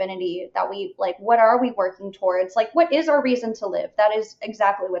our divinity, that we like, what are we working towards? Like what is our reason to live? That is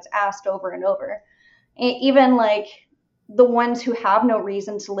exactly what's asked over and over. Even like the ones who have no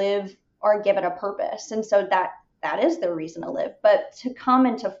reason to live are given a purpose, and so that is their reason to live. But to come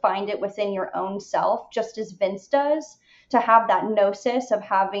and to find it within your own self, just as Vince does, to have that gnosis of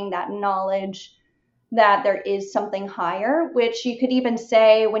having that knowledge that there is something higher, which you could even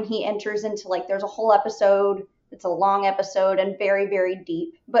say when he enters into, like, there's a whole episode, it's a long episode and very, very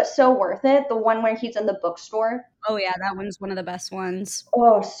deep, but so worth it. The one where he's in the bookstore. Oh yeah, that one's one of the best ones.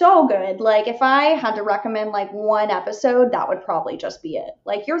 Oh, so good. Like if I had to recommend like one episode, that would probably just be it.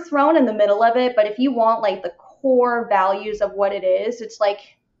 Like you're thrown in the middle of it, but if you want like the core values of what it is, it's like,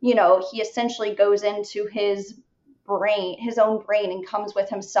 he essentially goes into his own brain, and comes with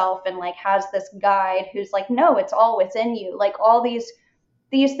himself, and like has this guide who's like, no, it's all within you. Like all these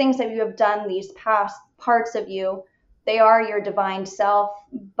things that you have done, these past parts of you, they are your divine self,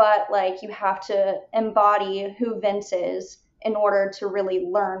 but like you have to embody who Vince is in order to really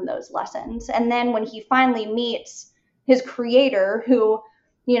learn those lessons. And then when he finally meets his creator, who,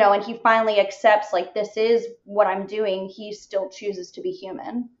 and he finally accepts like, this is what I'm doing, he still chooses to be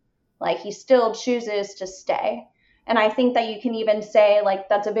human. Like he still chooses to stay. And I think that you can even say like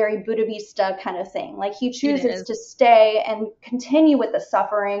that's a very Buddha Vista kind of thing. Like he chooses to stay and continue with the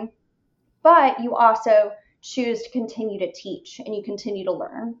suffering, but you also choose to continue to teach, and you continue to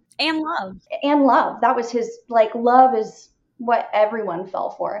learn. And love. And love. That was his, like, love is what everyone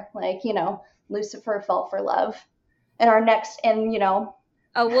fell for. Like, Lucifer fell for love. And our next, and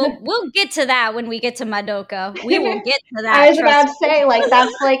Oh, we'll get to that when we get to Madoka. We will get to that. I was about to say, like,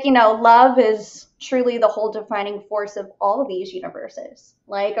 that's like, love is truly the whole defining force of all of these universes.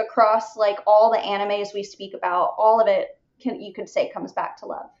 Like, across, like, all the animes we speak about, all of it, you could say, comes back to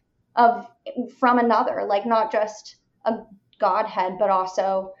love. From another, like, not just a godhead, but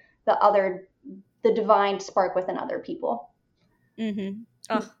also the divine spark within other people. Mm-hmm.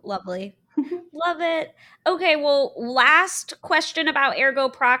 Oh, lovely. Love it. Okay, well, last question about Ergo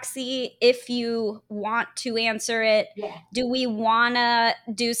Proxy, if you want to answer it. Yeah. Do we want to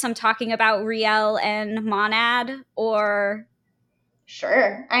do some talking about Riel and Monad, or?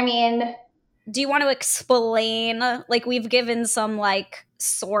 Sure. I mean, do you want to explain, like we've given some like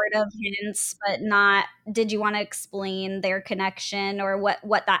sort of hints, but not, did you want to explain their connection or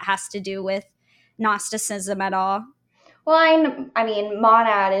what that has to do with Gnosticism at all? Well, I mean,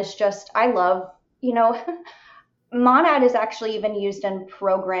 monad is just, I love, monad is actually even used in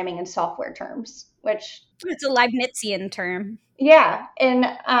programming and software terms, which... It's a Leibnizian term. Yeah, and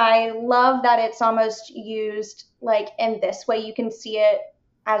I love that it's almost used like in this way. You can see it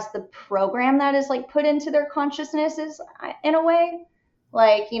as the program that is like put into their consciousnesses in a way.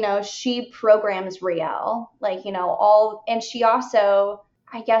 Like, she programs Riel, like, and she also,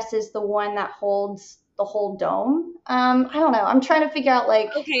 I guess, is the one that holds the whole dome. I don't know. I'm trying to figure out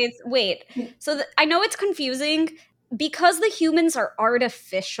like... Okay, wait. So I know it's confusing. Because the humans are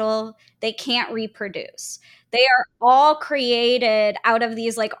artificial, they can't reproduce. They are all created out of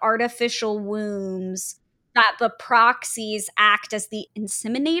these like artificial wombs that the proxies act as the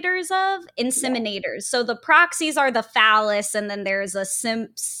inseminators of. Yeah. So the proxies are the phallus, and then there's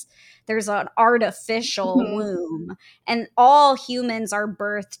an artificial womb, and all humans are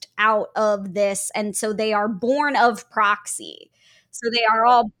birthed out of this, and so they are born of proxy. So they are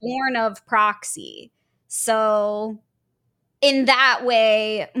all born of proxy. So in that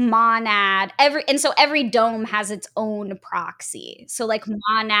way, monad, every dome has its own proxy. So like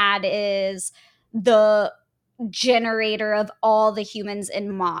monad is the generator of all the humans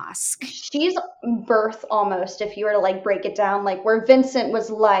in Mosque. She's birth almost, if you were to like break it down, like where Vincent was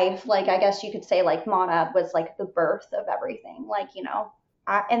life, like I guess you could say like monad was like the birth of everything, like,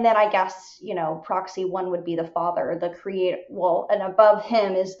 and then I guess, proxy one would be the father, the creator. Well, and above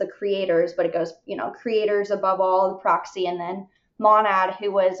him is the creators, but it goes, creators above all, the proxy, and then monad,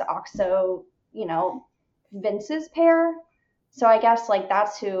 who was also, Vince's pair. So I guess like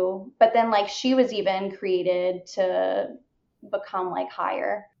that's who, but then like she was even created to become like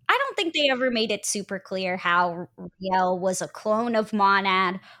higher. I don't think they ever made it super clear how Riel was a clone of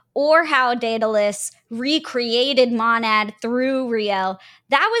Monad, or how Daedalus recreated Monad through Riel.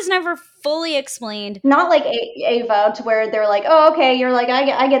 That was never fully explained. Not like Ava, to where they're like, oh, okay, you're like,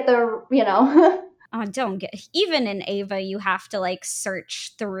 I get the, Oh, don't get, even in Ava, you have to like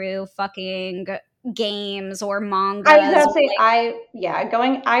search through fucking games or mangas. I was about to say,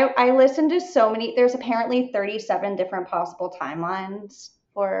 I listened to so many, there's apparently 37 different possible timelines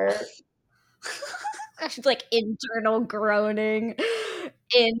for. Like internal groaning,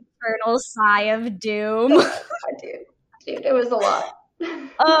 internal sigh of doom. Oh, dude, it was a lot.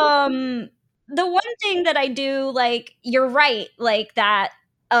 The one thing that I do, like, you're right, like that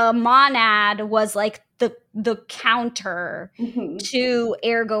monad was like the counter to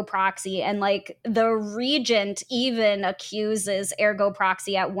ergo proxy, and like the regent even accuses ergo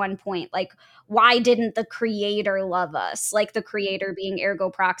proxy at one point, like, why didn't the creator love us? Like the creator being ergo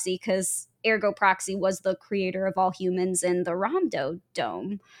proxy, because ergo proxy was the creator of all humans in the Ramdo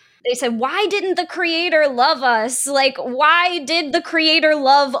dome. They said, why didn't the creator love us? Like, why did the creator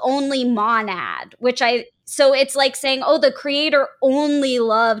love only monad? So it's like saying, oh, the creator only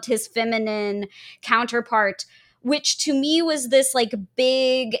loved his feminine counterpart, which to me was this like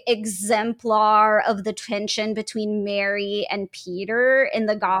big exemplar of the tension between Mary and Peter in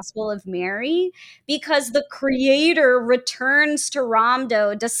the Gospel of Mary, because the creator returns to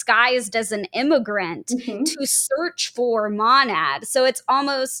Ramdo disguised as an immigrant to search for monad. So it's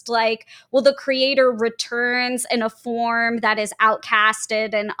almost like, well, the creator returns in a form that is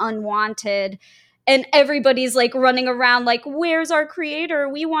outcasted and unwanted, and everybody's like running around like, where's our creator?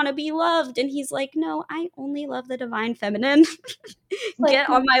 We want to be loved. And he's like, no, I only love the divine feminine. Get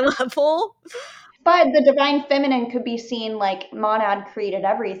on my level. But the divine feminine could be seen like monad created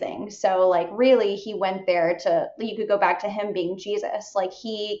everything. So like really he went there you could go back to him being Jesus. Like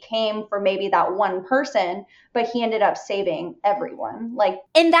he came for maybe that one person, but he ended up saving everyone. Like,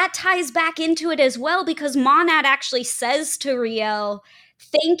 and that ties back into it as well, because monad actually says to Riel,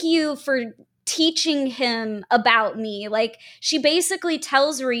 thank you for teaching him about me. Like, she basically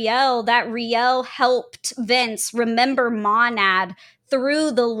tells Riel that Riel helped Vince remember monad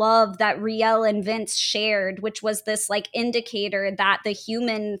through the love that Riel and Vince shared, which was this like indicator that the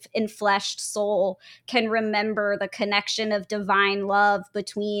human enfleshed soul can remember the connection of divine love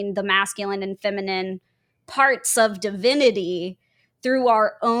between the masculine and feminine parts of divinity through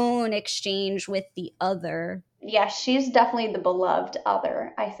our own exchange with the other. Yeah, she's definitely the beloved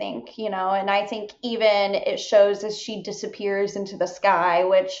other, I think, and I think even it shows as she disappears into the sky,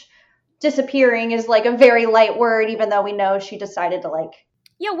 which disappearing is like a very light word, even though we know she decided to like.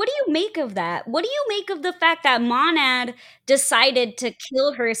 Yeah, what do you make of that? What do you make of the fact that monad decided to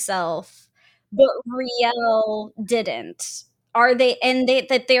kill herself, but Riel didn't? Are they, and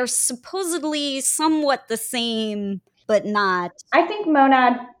that they're supposedly somewhat the same, but not? I think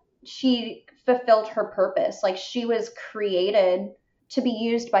monad, she fulfilled her purpose. Like she was created to be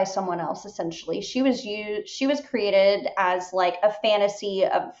used by someone else. Essentially, she was created as like a fantasy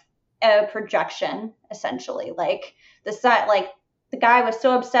of a projection. Essentially, like the guy was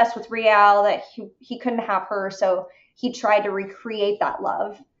so obsessed with Riel that he couldn't have her, so he tried to recreate that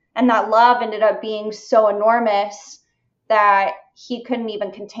love, and that love ended up being so enormous that he couldn't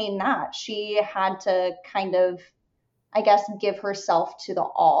even contain that. She had to kind of, I guess, give herself to the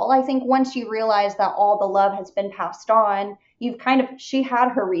all. I think once you realize that all the love has been passed on, she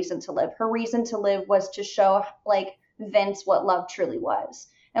had her reason to live. Her reason to live was to show like Vince what love truly was.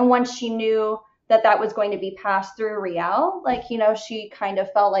 And once she knew that was going to be passed through Riel, like, she kind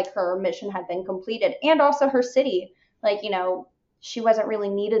of felt like her mission had been completed, and also her city, like, she wasn't really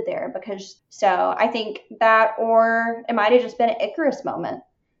needed there so I think that, or it might have just been an Icarus moment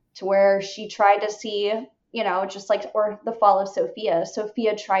to where she tried to see, just like, or the fall of Sophia.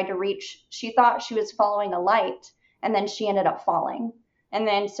 Sophia tried to reach, she thought she was following a light, and then she ended up falling. And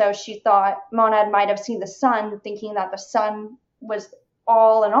then so she thought monad might have seen the sun, thinking that the sun was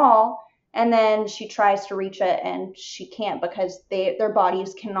all in all. And then she tries to reach it and she can't, because their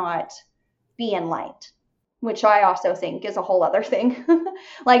bodies cannot be in light, which I also think is a whole other thing.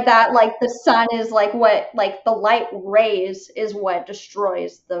 Like that, like the sun is like what, like the light rays is what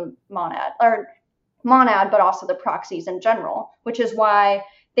destroys the monad, but also the proxies in general, which is why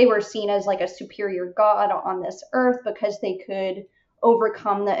they were seen as like a superior god on this earth, because they could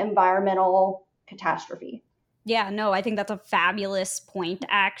overcome the environmental catastrophe. Yeah, no, I think that's a fabulous point,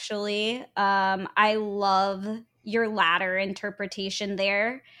 actually. I love your latter interpretation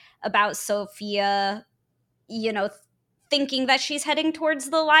there about Sophia, thinking that she's heading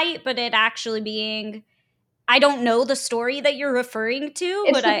towards the light, but it actually being, I don't know the story that you're referring to,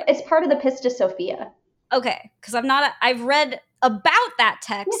 it's part of the Pistis Sophia. Okay, because I've read about that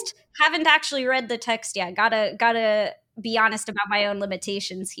text, haven't actually read the text yet. Gotta be honest about my own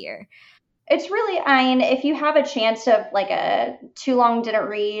limitations here. It's really, I mean, if you have a chance of like a too long didn't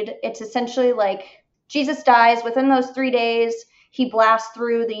read, it's essentially like Jesus dies. Within those 3 days, he blasts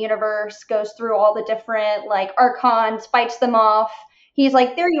through the universe, goes through all the different like archons, fights them off. He's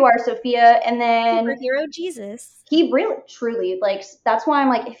like, there you are, Sophia. And then Superhero Jesus. he really, truly, like, that's why I'm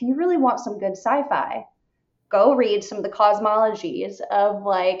like, if you really want some good sci-fi, go read some of the cosmologies of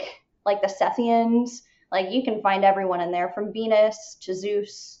like the Sethians. Like, you can find everyone in there from Venus to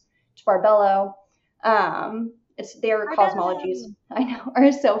Zeus to Barbello. It's their cosmologies, I know,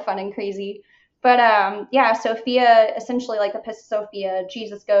 are so fun and crazy. But yeah, Sophia, essentially like the Piss Sophia,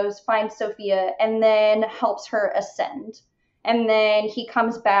 Jesus goes, finds Sophia, and then helps her ascend. And then he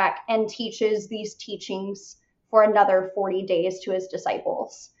comes back and teaches these teachings for another 40 days to his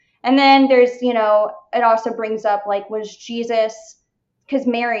disciples. And then there's, you know, it also brings up like, was Jesus, because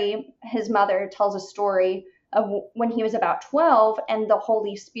Mary, his mother, tells a story of when he was about 12 and the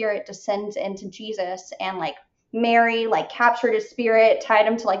Holy Spirit descends into Jesus, and like Mary like captured his spirit, tied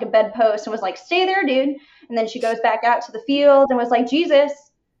him to like a bedpost and was like, stay there, dude. And then she goes back out to the field and was like, Jesus,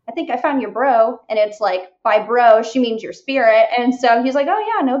 I think I found your bro. And it's like, by bro, she means your spirit. And so he's like,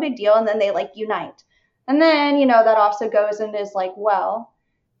 oh yeah, no big deal. And then they like unite. And then, you know, that also goes and is like, well,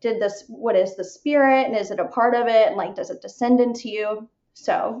 what is the spirit, and is it a part of it, and like, does it descend into you?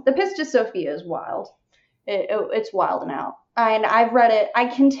 So the Pistis Sophia is wild. It's wild and out. And I've read it. I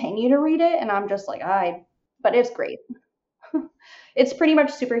continue to read it, and I'm just like, but it's great. It's pretty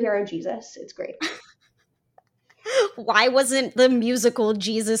much superhero Jesus. It's great. Why wasn't the musical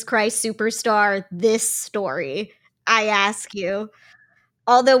Jesus Christ Superstar this story? I ask you.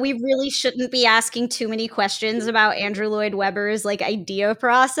 Although we really shouldn't be asking too many questions about Andrew Lloyd Webber's like idea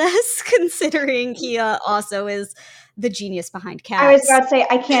process, considering he also is the genius behind Cats. I was about to say,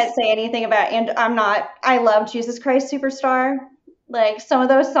 I can't say anything about, and I love Jesus Christ Superstar. Like, some of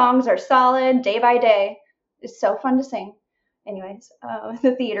those songs are solid, Day by Day. It's so fun to sing. Anyways,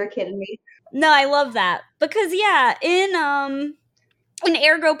 the theater kid in me. No, I love that. Because yeah, in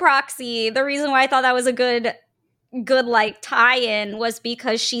Ergo Proxy, the reason why I thought that was a good like tie-in was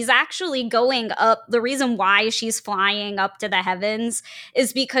because she's actually going up. The reason why she's flying up to the heavens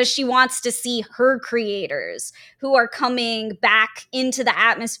is because she wants to see her creators who are coming back into the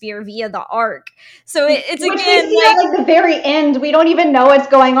atmosphere via the ark. So it's which again we see at like the very end. We don't even know what's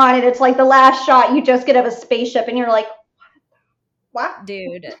going on, and it's like the last shot you just get of a spaceship, and you're like, what?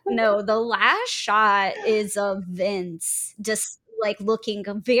 Dude, no, the last shot is of Vince just like looking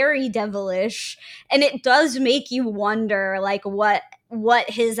very devilish, and it does make you wonder like what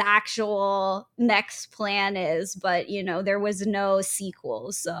his actual next plan is. But you know, there was no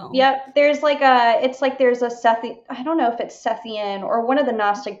sequel, so yep. There's there's a Sethi, I don't know if it's Sethian or one of the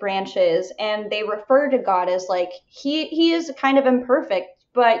Gnostic branches, and they refer to God as like he is kind of imperfect,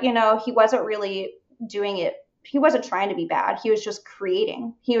 but you know, he wasn't really doing it. He wasn't trying to be bad. He was just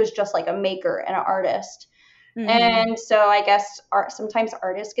creating. He was just like a maker and an artist. Mm-hmm. And so I guess sometimes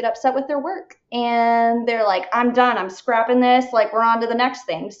artists get upset with their work, and they're like, I'm done. I'm scrapping this. Like, we're on to the next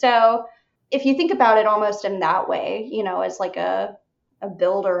thing. So if you think about it almost in that way, you know, as like a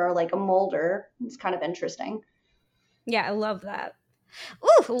builder or like a molder, it's kind of interesting. Yeah, I love that.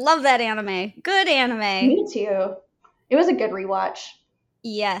 Ooh, love that anime. Good anime. Me too. It was a good rewatch.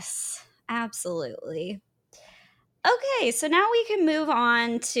 Yes, absolutely. Okay, so now we can move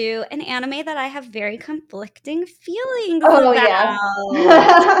on to an anime that I have very conflicting feelings about. Yeah.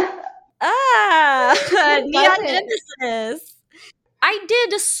 Neon Genesis. I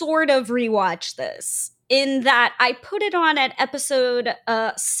did sort of rewatch this in that I put it on at episode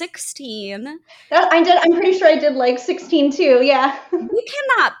 16. I did. I'm pretty sure I did like 16 too. Yeah. You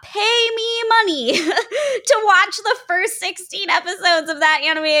cannot pay me money to watch the first 16 episodes of that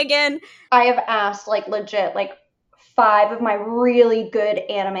anime again. I have asked like legit like 5 of my really good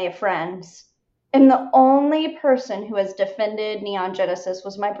anime friends, and the only person who has defended Neon Genesis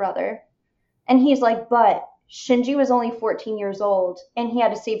was my brother. And he's like, but Shinji was only 14 years old and he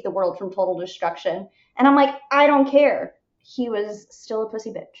had to save the world from total destruction. And I'm like, I don't care. He was still a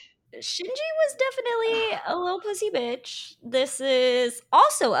pussy bitch. Shinji was definitely a little pussy bitch. This is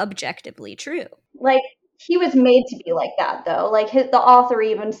also objectively true. Like, he was made to be like that, though. Like, the author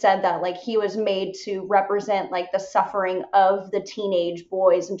even said that, like, he was made to represent, like, the suffering of the teenage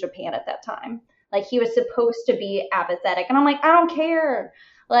boys in Japan at that time. Like, he was supposed to be apathetic. And I'm like, I don't care.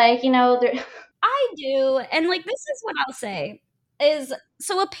 Like, you know, I do. And, like, this is what I'll say is,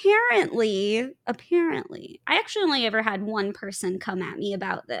 so apparently, I actually only ever had one person come at me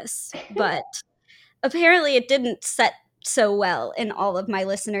about this, but apparently it didn't set so well in all of my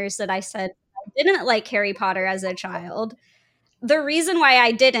listeners that I said, I didn't like Harry Potter as a child. The reason why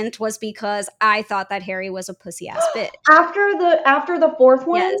I didn't was because I thought that Harry was a pussy ass bitch. After the fourth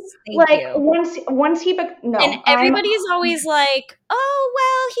one, yes, thank like you. once he no, and everybody's always like, oh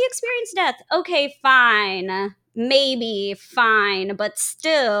well, he experienced death. Okay, fine, maybe fine, but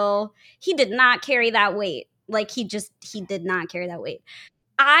still, he did not carry that weight. Like he did not carry that weight.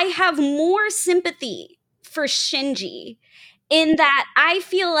 I have more sympathy for Shinji in that I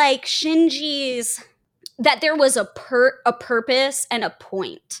feel like that there was a purpose and a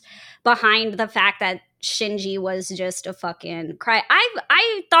point behind the fact that Shinji was just a fucking cry.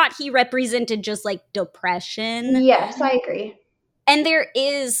 I thought he represented just like depression. Yes, I agree. And there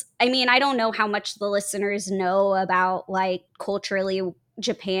is, I mean, I don't know how much the listeners know about like culturally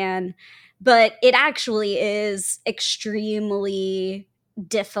Japan, but it actually is extremely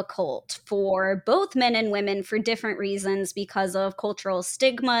difficult for both men and women for different reasons because of cultural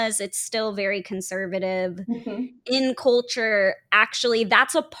stigmas. It's still very conservative in culture. Actually,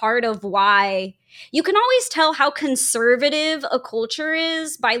 that's a part of why you can always tell how conservative a culture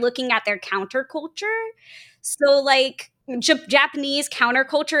is by looking at their counterculture. So like Japanese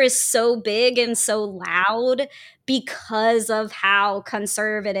counterculture is so big and so loud because of how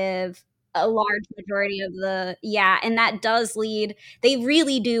conservative a large majority of and that does lead, they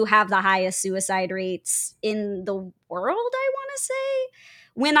really do have the highest suicide rates in the world, I want to say.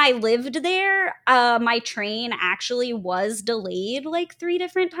 When I lived there, my train actually was delayed like 3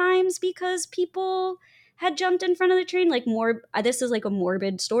 different times because people had jumped in front of the train. Like this is like a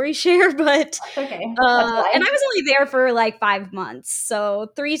morbid story share, but okay. And I was only there for like 5 months,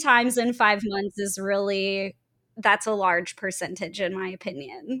 so 3 times in 5 months is really, that's a large percentage in my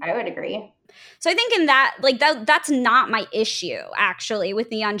opinion. I would agree. So I think in that, like that's not my issue actually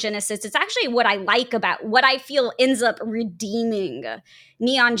with Neon Genesis. It's actually what I like about, what I feel ends up redeeming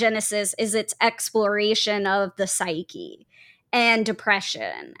Neon Genesis is its exploration of the psyche and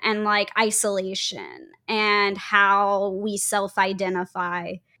depression and like isolation and how we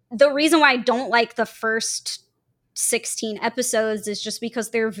self-identify. The reason why I don't like the first 16 episodes is just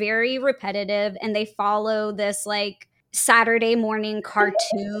because they're very repetitive and they follow this like Saturday morning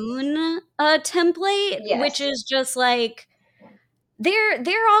cartoon template, Yes. which is just like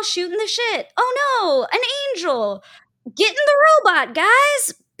they're all shooting the shit. Oh no, an angel. Get in the robot,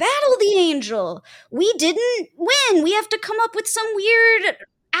 guys. Battle the angel. We didn't win. We have to come up with some weird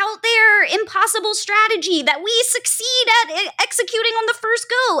out there impossible strategy that we succeed at executing on the first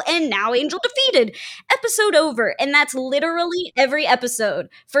go, and now angel defeated, episode over. And that's literally every episode.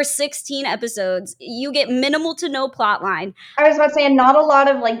 For 16 episodes you get minimal to no plot line. I was about to say, not a lot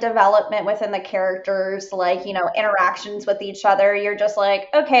of like development within the characters, like, you know, interactions with each other. You're just like,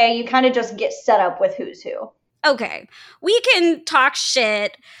 okay, you kind of just get set up with who's who. Okay, we can talk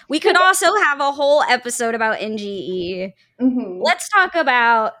shit. We could also have a whole episode about NGE. Let's talk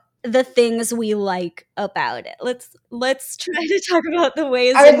about the things we like about it. Let's try to talk about the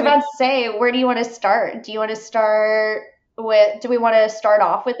ways. I was about to say, where do you want to start? Do you want to start with, do we want to start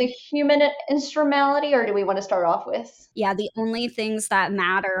off with the human instrumentality, or do we want to start off with? Yeah, the only things that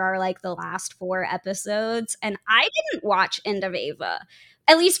matter are like the last 4 episodes. And I didn't watch End of Eva,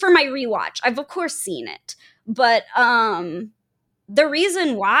 at least for my rewatch. I've of course seen it. But the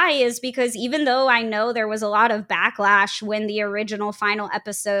reason why is because even though I know there was a lot of backlash when the original final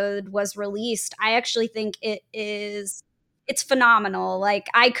episode was released, I actually think it's phenomenal. Like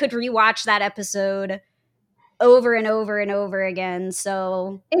I could rewatch that episode over and over and over again.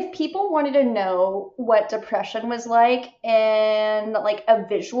 So if people wanted to know what depression was like in like a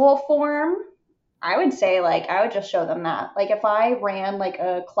visual form, I would say, like, I would just show them that. Like, if I ran, like,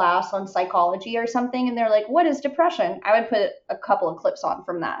 a class on psychology or something, and they're like, what is depression? I would put a couple of clips on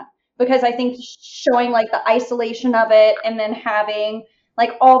from that. Because I think showing, like, the isolation of it and then having,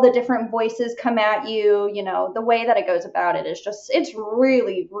 like, all the different voices come at you, you know, the way that it goes about it is just, it's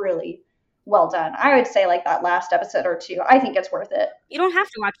really, really well done. I would say, like, that last episode or 2, I think it's worth it. You don't have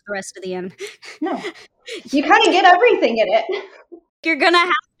to watch the rest of the end. No. You kind of get everything in it. You're gonna have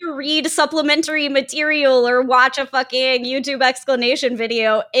to read supplementary material or watch a fucking YouTube explanation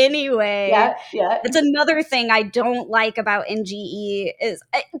video anyway. Yeah. It's another thing I don't like about NGE is,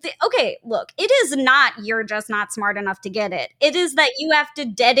 okay, look, it is not you're just not smart enough to get it. It is that you have to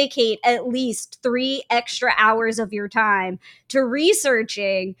dedicate at least 3 extra hours of your time to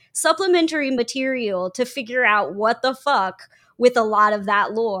researching supplementary material to figure out what the fuck with a lot of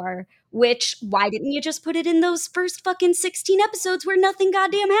that lore. Which, why didn't you just put it in those first fucking 16 episodes where nothing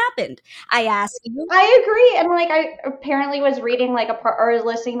goddamn happened? I ask you. I agree. And like, I apparently was reading like or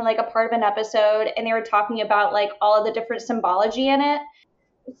listening to like a part of an episode, and they were talking about like all of the different symbology in it.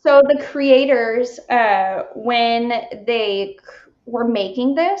 So the creators, when they were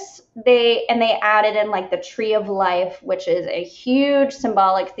making this, they added in like the tree of life, which is a huge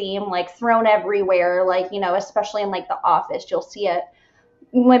symbolic theme, like thrown everywhere, like, especially in like The Office, you'll see it.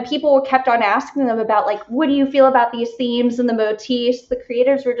 When people kept on asking them about like, what do you feel about these themes and the motifs, the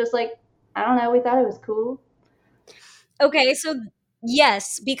creators were just like, I don't know, we thought it was cool. Okay, so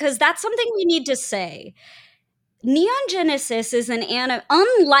yes, because that's something we need to say. Neon Genesis is an anime,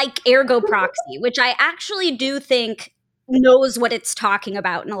 unlike Ergo Proxy, which I actually do think knows what it's talking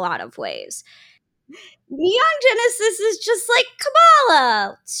about in a lot of ways. Neon Genesis is just like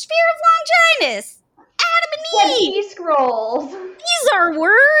Kabbalah, Sphere of Longinus, Adam and Dead Eve. Sea Scrolls. These are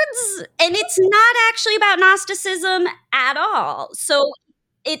words, and it's not actually about Gnosticism at all. So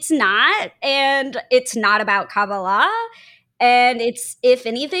it's not, and it's not about Kabbalah, and it's, if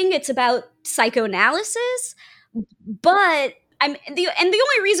anything, it's about psychoanalysis. But the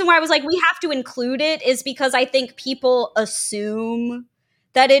only reason why I was like, we have to include it is because I think people assume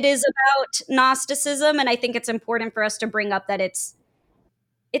that it is about Gnosticism, and I think it's important for us to bring up that it's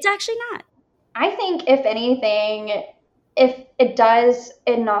actually not. I think, if anything, if it does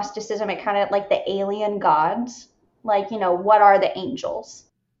in Gnosticism, it kind of like the alien gods, like, what are the angels?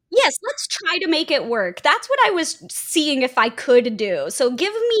 Yes, let's try to make it work. That's what I was seeing if I could do. So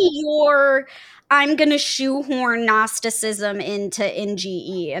give me your, I'm going to shoehorn Gnosticism into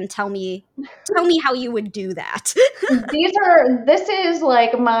NGE and tell me how you would do that. This is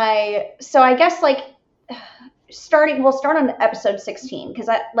like so I guess like we'll start on episode 16, because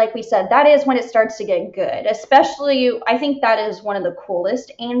like we said, that is when it starts to get good. Especially, I think that is one of the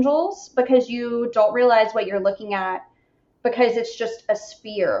coolest angels, because you don't realize what you're looking at, because it's just a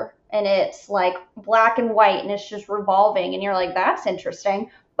sphere and it's like black and white and it's just revolving, and you're like, that's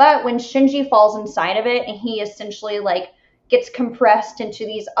interesting. But when Shinji falls inside of it and he essentially like gets compressed into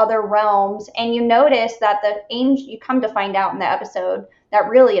these other realms, and you notice that the angel, you come to find out in the episode that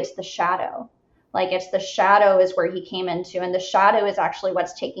really it's the shadow. Like, it's the shadow is where he came into, and the shadow is actually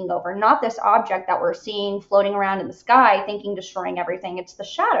what's taking over, not this object that we're seeing floating around in the sky thinking destroying everything. It's the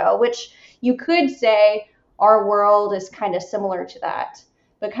shadow, which you could say our world is kind of similar to that,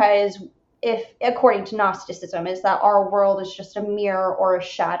 because if, according to Gnosticism, is that our world is just a mirror or a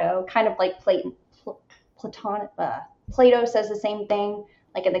shadow, kind of like Plato says the same thing,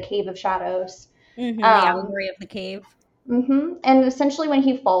 like in the Cave of Shadows. The allegory of the cave. And essentially, when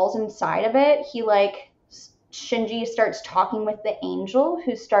he falls inside of it, he like Shinji starts talking with the angel,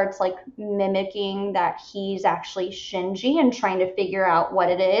 who starts like mimicking that he's actually Shinji and trying to figure out what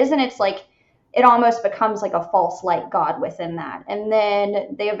it is. And it's like, it almost becomes like a false light god within that. And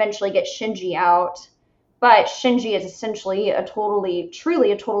then they eventually get Shinji out. But Shinji is essentially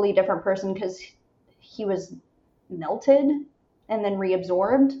truly a totally different person, because he was melted and then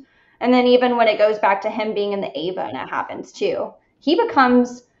reabsorbed. And then even when it goes back to him being in the Eva, and it happens too, he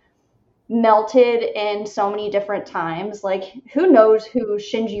becomes melted in so many different times. Like, who knows who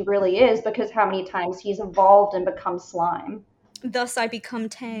Shinji really is, because how many times he's evolved and become slime. Thus I become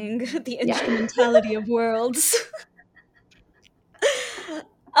Tang, the instrumentality of worlds.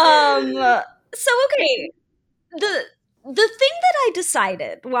 So okay, the thing that I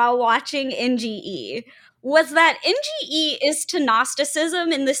decided while watching NGE was that NGE is to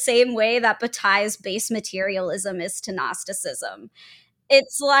Gnosticism in the same way that Bataille's base materialism is to Gnosticism.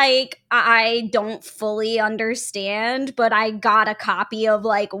 It's like, I don't fully understand, but I got a copy of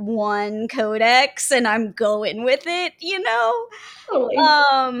like one codex and I'm going with it, Totally.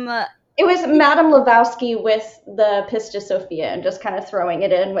 It was Madame Blavatsky with the Pistis Sophia and just kind of throwing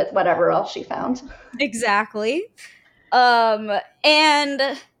it in with whatever else she found. Exactly. And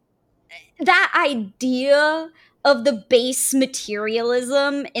that idea of the base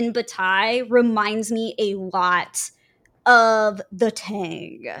materialism in Bataille reminds me a lot of the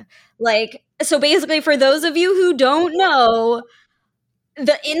Tang. Like, so basically, for those of you who don't know,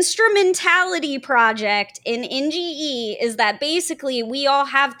 the instrumentality project in NGE is that basically we all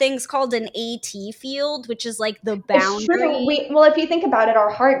have things called an AT field, which is like the boundary. It's true. Well, if you think about it,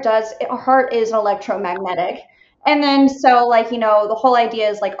 our heart is electromagnetic. And then, so like, the whole idea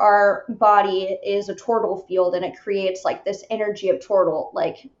is like our body is a tortal field, and it creates like this energy of tortal,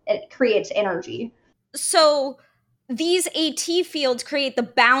 like it creates energy. So these AT fields create the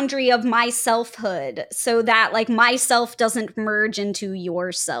boundary of my selfhood, so that like myself doesn't merge into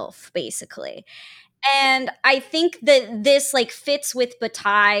yourself, basically. And I think that this like fits with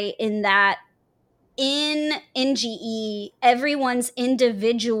Bataille in that in NGE, everyone's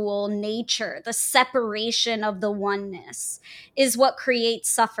individual nature, the separation of the oneness, is what creates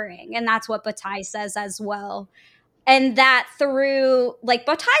suffering. And that's what Bataille says as well. And that through, like,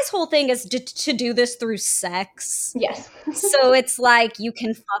 Bowtie's whole thing is to do this through sex. Yes. So it's like you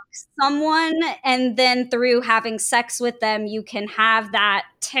can fuck someone, and then through having sex with them, you can have that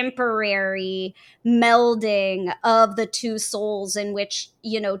temporary melding of the two souls in which,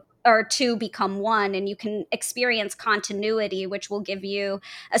 or two become one, and you can experience continuity, which will give you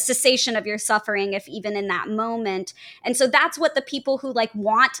a cessation of your suffering, if even in that moment. And so that's what the people who like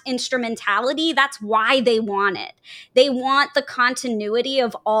want instrumentality, that's why they want it. They want the continuity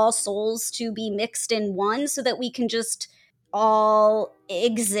of all souls to be mixed in one so that we can just all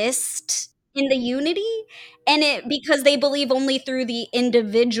exist in the unity. And it, because they believe only through the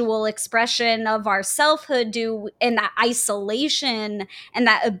individual expression of our selfhood do, and that isolation and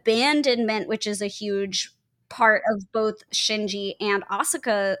that abandonment, which is a huge part of both Shinji and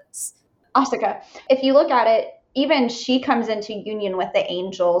Asuka's. Asuka, if you look at it, even she comes into union with the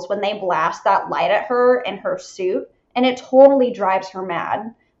angels when they blast that light at her in her suit, and it totally drives her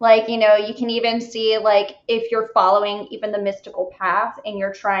mad. Like, you can even see, like, if you're following even the mystical path and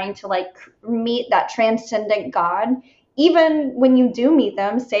you're trying to, like, meet that transcendent God, even when you do meet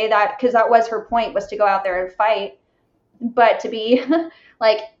them, say that, because that was her point, was to go out there and fight, but to be,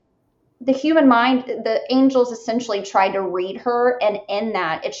 like, the human mind, the angels essentially tried to read her, and in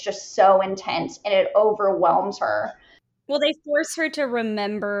that, it's just so intense and it overwhelms her. Well, they force her to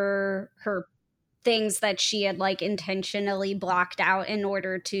remember her things that she had like intentionally blocked out in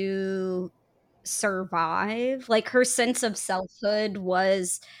order to survive. Like her sense of selfhood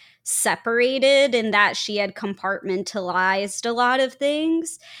was separated in that she had compartmentalized a lot of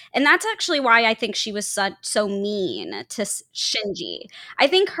things. And that's actually why I think she was so mean to Shinji. I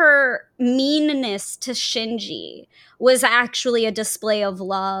think her meanness to Shinji was actually a display of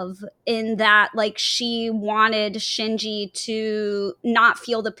love, in that like she wanted Shinji to not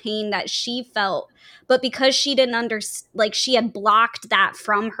feel the pain that she felt, but because she didn't like she had blocked that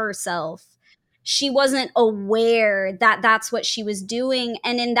from herself, she wasn't aware that that's what she was doing.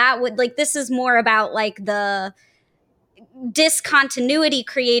 And in that would, like, this is more about like the discontinuity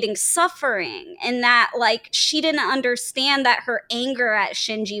creating suffering, and that like she didn't understand that her anger at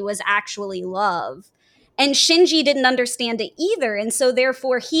Shinji was actually love, and Shinji didn't understand it either, and so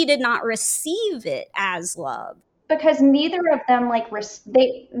therefore he did not receive it as love, because neither of them, like,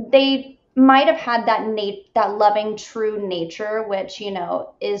 they might have had that loving true nature, which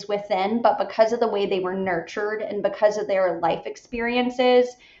is within, but because of the way they were nurtured and because of their life experiences,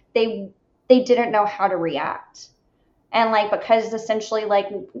 they didn't know how to react. And like, because essentially, like,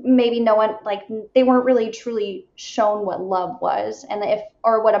 maybe no one, like, they weren't really truly shown what love was, and if,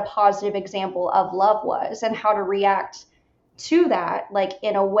 or what a positive example of love was, and how to react to that, like,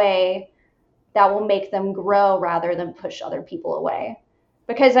 in a way that will make them grow rather than push other people away.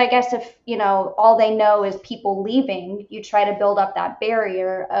 Because I guess if, all they know is people leaving, you try to build up that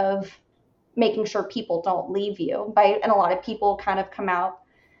barrier of making sure people don't leave you. And a lot of people kind of come out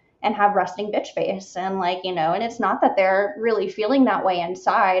and have resting bitch face, and like, and it's not that they're really feeling that way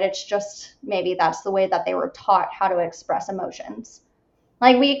inside. It's just maybe that's the way that they were taught how to express emotions.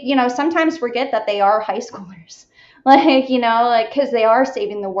 Like, we, sometimes forget that they are high schoolers. Like, like, because they are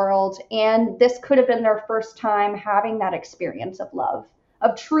saving the world. And this could have been their first time having that experience of love,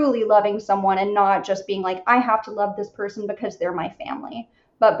 of truly loving someone, and not just being like, I have to love this person because they're my family,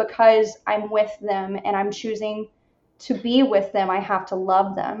 but because I'm with them and I'm choosing to be with them, I have to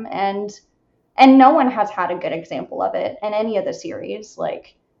love them. And no one has had a good example of it in any of the series.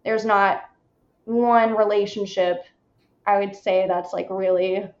 Like, there's not one relationship, I would say, that's like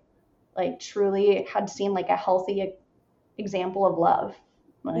really, like, truly had seen like a healthy example of love.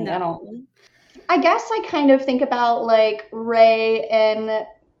 Like, no. I guess I kind of think about like Rei and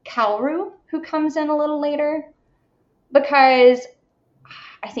Kaoru, who comes in a little later, because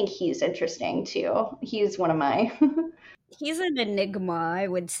I think he's interesting too. He's one of my He's an enigma, I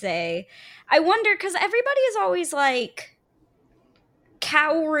would say. I wonder, because everybody is always like,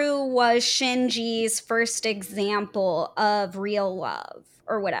 Kaoru was Shinji's first example of real love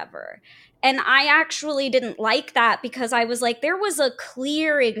or whatever. And I actually didn't like that, because I was like, there was a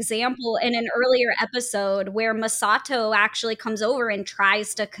clear example in an earlier episode where Masato actually comes over and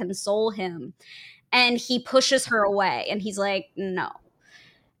tries to console him, and he pushes her away, and he's like, no.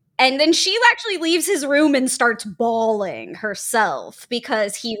 And then she actually leaves his room and starts bawling herself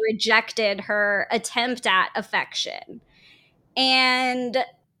because he rejected her attempt at affection. And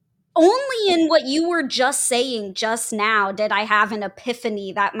only in what you were just saying just now did I have an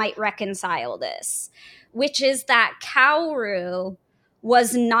epiphany that might reconcile this, which is that Kaoru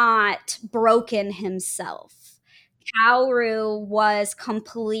was not broken himself. Kaoru was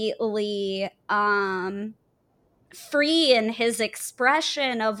completely free in his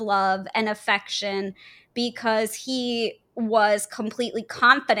expression of love and affection because he was completely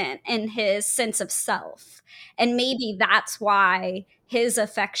confident in his sense of self. And maybe that's why his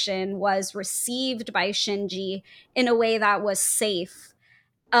affection was received by Shinji in a way that was safe.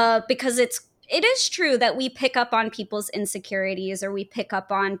 Because it is true that we pick up on people's insecurities, or we pick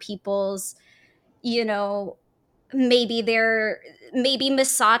up on people's, you know, maybe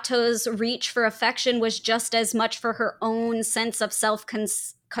Misato's reach for affection was just as much for her own sense of self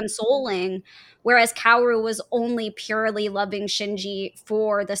consoling, whereas Kaoru was only purely loving Shinji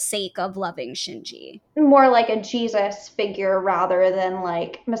for the sake of loving Shinji. More like a Jesus figure rather than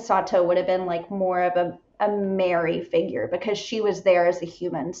like Misato would have been like more of a Mary figure, because she was there as a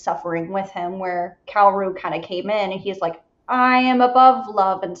human suffering with him, where Kaoru kind of came in and he's like, I am above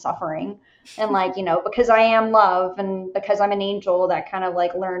love and suffering. And like, you know, because I am love and because I'm an angel that kind of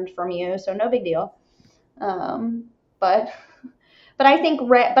like learned from you, so no big deal. But I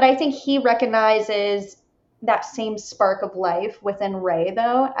think he recognizes that same spark of life within Rei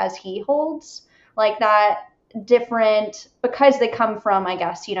though, as he holds, like that different, because they come from, I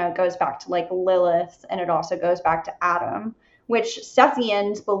guess, you know, it goes back to like Lilith, and it also goes back to Adam, which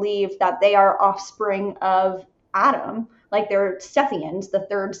Sethians believe that they are offspring of Adam, like they're Sethians, the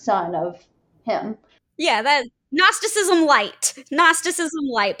third son of him. Yeah, that Gnosticism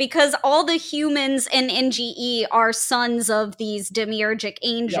light, because all the humans in NGE are sons of these demiurgic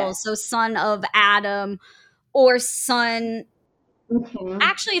angels. Yes. So son of Adam or son. Mm-hmm.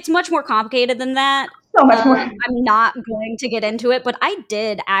 Actually, it's much more complicated than that. So much more. I'm not going to get into it, but I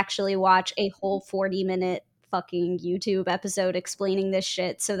did actually watch a whole 40-minute fucking YouTube episode explaining this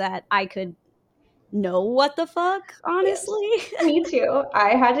shit so that I could know what the fuck, honestly. Yes. Me too. I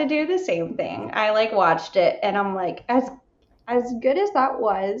had to do the same thing. I like watched it and I'm like, as good as that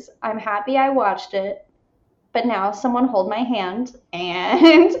was, I'm happy I watched it. But now someone hold my hand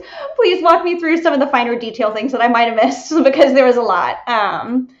and please walk me through some of the finer detail things that I might have missed, because there was a lot.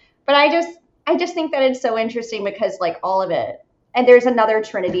 But I just think that it's so interesting because like all of it, and there's another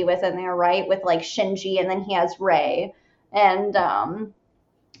trinity within there, right? With like Shinji, and then he has Rei, and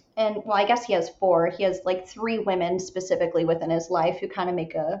well, I guess he has 4. He has like 3 women specifically within his life who kind of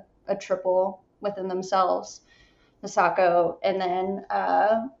make a triple within themselves. Misako, and then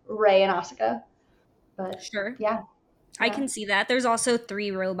Rei and Asuka. But sure. Yeah. I can see that. There's also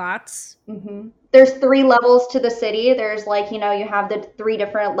 3 robots. Mm-hmm. There's 3 levels to the city. There's like, you know, you have the 3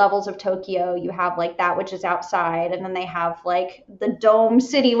 different levels of Tokyo. You have like that which is outside, and then they have like the dome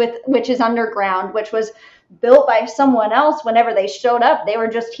city which is underground, which was built by someone else. Whenever they showed up, they were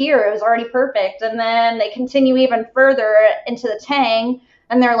just here. It was already perfect. And then they continue even further into the Tang,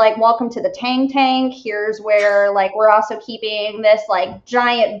 and they're like, welcome to the Tang Tank. Here's where like we're also keeping this like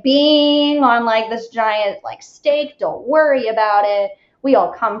giant being on like this giant like stake. Don't worry about it. We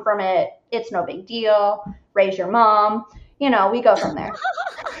all come from it. It's no big deal. Raise your mom. You know, we go from there.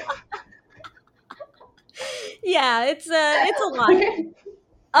 Yeah, it's a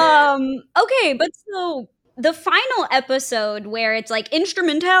lot. Okay, but so the final episode where it's like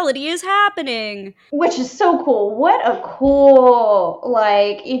instrumentality is happening, which is so cool. What a cool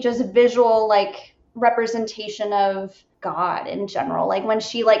like just visual like representation of God in general. Like when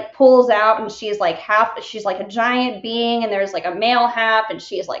she like pulls out and she's like a giant being, and there's like a male half, and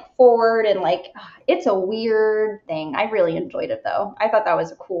she's like forward, and like it's a weird thing. I really enjoyed it though. I thought that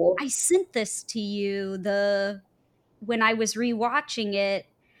was cool. I sent this to you when I was rewatching it,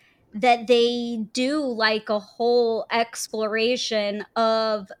 that they do like a whole exploration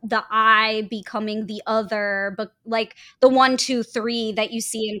of the I becoming the other, but like the 1, 2, 3 that you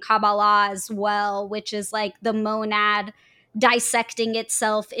see in Kabbalah as well, which is like the monad dissecting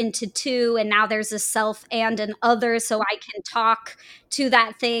itself into 2, and now there's a self and an other, so I can talk to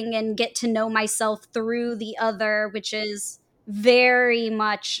that thing and get to know myself through the other, which is very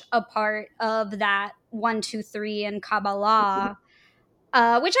much a part of that 1, 2, 3 in Kabbalah.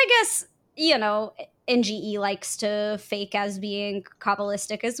 Which I guess, you know, NGE likes to fake as being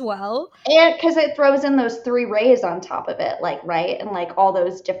Kabbalistic as well. And because it throws in those 3 rays on top of it, like, right? And like all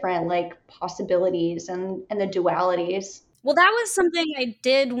those different like possibilities and the dualities. Well, that was something I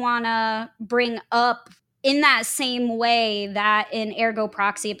did want to bring up, in that same way that in Ergo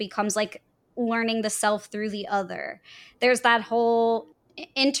Proxy, it becomes like learning the self through the other. There's that whole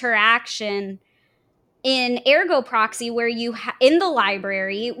interaction in Ergo Proxy where you in the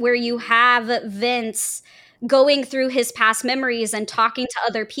library where you have Vince going through his past memories and talking to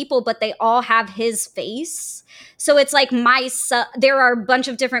other people, but they all have his face. So it's like there are a bunch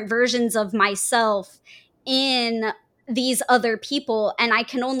of different versions of myself in these other people, and I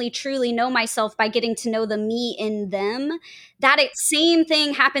can only truly know myself by getting to know the me in them. Same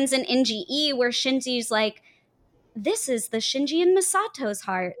thing happens in NGE, where Shinji's like, this is the Shinji in Misato's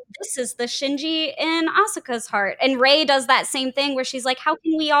heart. This is the Shinji in Asuka's heart. And Rei does that same thing where she's like, how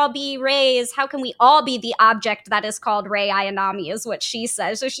can we all be Reis? How can we all be the object that is called Rei Ayanami, is what she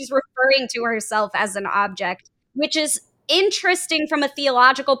says. So she's referring to herself as an object, which is interesting from a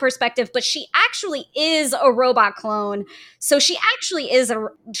theological perspective, but she actually is a robot clone. So she actually is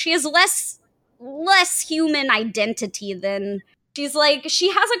she has less human identity than she's like, she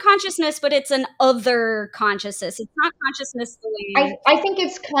has a consciousness, but it's an other consciousness. It's not consciousness the way. I think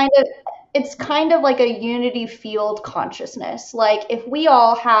it's kind of like a unity field consciousness. Like if we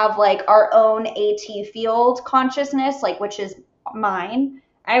all have like our own AT field consciousness, like which is mine,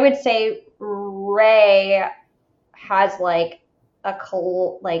 I would say Rei has like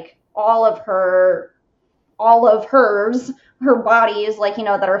like all of hers, her bodies, like, you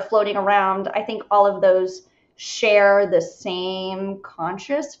know, that are floating around. I think all of those share the same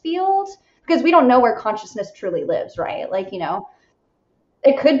conscious field, because we don't know where consciousness truly lives, right? Like, you know,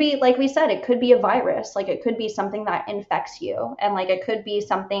 it could be, like we said, it could be a virus, like it could be something that infects you, and like it could be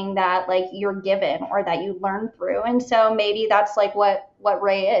something that like you're given or that you learn through. And so maybe that's like what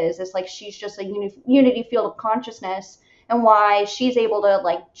Rei is. It's like she's just a unity field of consciousness, and why she's able to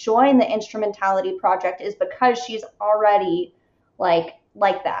like join the instrumentality project is because she's already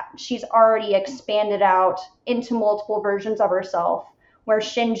like that. She's already expanded out into multiple versions of herself, where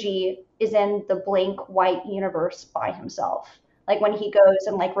Shinji is in the blank white universe by himself, like when he goes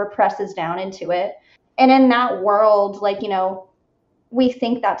and like represses down into it. And in that world, like, you know, we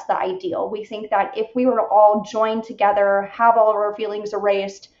think that's the ideal. We think that if we were to all join together, have all of our feelings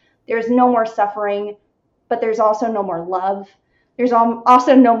erased, there's no more suffering, but there's also no more love. There's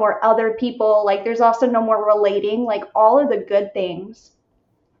also no more other people. Like there's also no more relating, like all of the good things.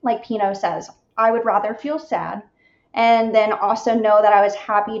 Like Pino says, I would rather feel sad and then also know that I was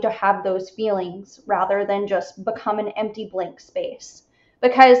happy to have those feelings rather than just become an empty blank space.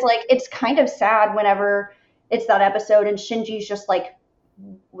 Because like it's kind of sad whenever it's that episode and Shinji's just like,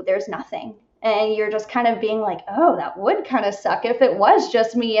 there's nothing. And you're just kind of being like, oh, that would kind of suck if it was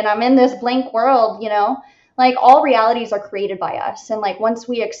just me and I'm in this blank world, you know? Like all realities are created by us. And like once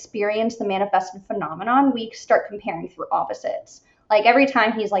we experience the manifested phenomenon, we start comparing through opposites. Like every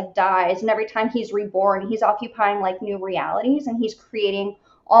time he's like dies and every time he's reborn, he's occupying like new realities and he's creating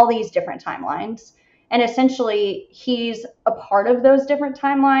all these different timelines. And essentially he's a part of those different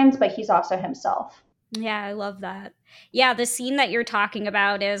timelines, but he's also himself. Yeah, I love that. Yeah, the scene that you're talking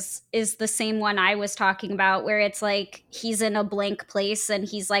about is the same one I was talking about, where it's like he's in a blank place and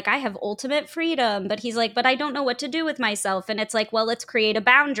he's like, I have ultimate freedom, but he's like, but I don't know what to do with myself. And it's like, well, let's create a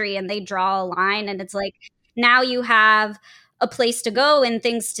boundary, and they draw a line, and it's like, now you have a place to go and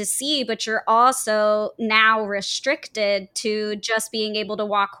things to see, but you're also now restricted to just being able to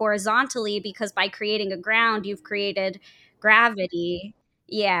walk horizontally, because by creating a ground, you've created gravity.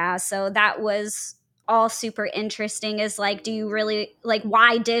 Yeah, so that was all super interesting. Is like, do you really like,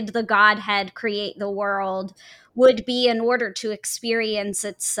 why did the Godhead create the world? Would be in order to experience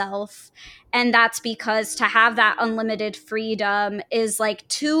itself. And that's because to have that unlimited freedom is like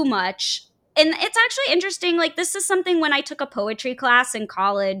too much. And it's actually interesting, like this is something when I took a poetry class in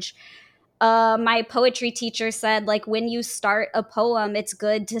college, my poetry teacher said, like, when you start a poem, it's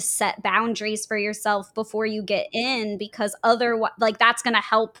good to set boundaries for yourself before you get in, because otherwise, like, that's going to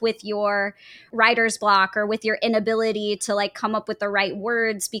help with your writer's block or with your inability to like come up with the right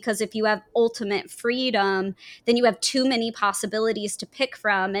words. Because if you have ultimate freedom, then you have too many possibilities to pick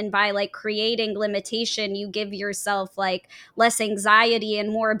from. And by like creating limitation, you give yourself like less anxiety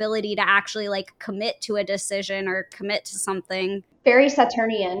and more ability to actually like commit to a decision or commit to something. Very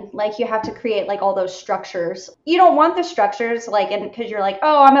Saturnian. Like you have to create like all those structures. You don't want the structures, like, and because you're like,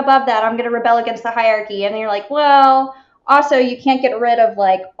 oh, I'm above that, I'm going to rebel against the hierarchy. And then you're like, well, also you can't get rid of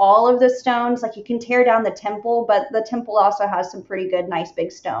like all of the stones. Like you can tear down the temple, but the temple also has some pretty good, nice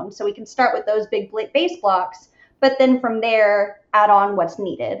big stones. So we can start with those big base blocks, but then from there, add on what's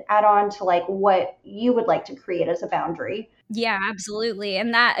needed, add on to like what you would like to create as a boundary. Yeah, absolutely.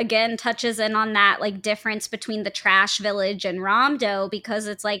 And that again touches in on that like difference between the trash village and Ramdo, because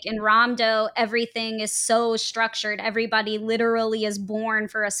it's like in Ramdo, everything is so structured. Everybody literally is born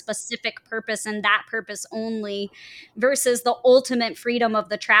for a specific purpose and that purpose only, versus the ultimate freedom of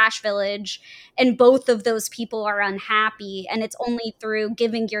the trash village. And both of those people are unhappy. And it's only through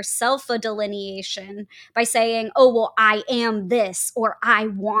giving yourself a delineation by saying, oh, well, I am this, or I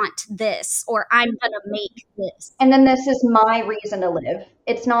want this, or I'm going to make this. And then this is my reason to live.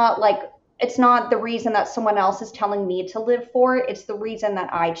 It's not like it's not the reason that someone else is telling me to live for. It's the reason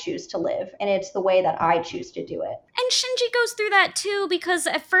that I choose to live, and it's the way that I choose to do it. And Shinji goes through that too, because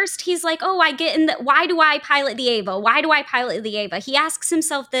at first he's like, oh, I get in the, why do I pilot the Eva? Why do I pilot the Eva? He asks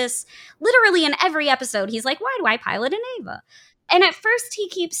himself this literally in every episode. He's like, why do I pilot an Eva? And at first he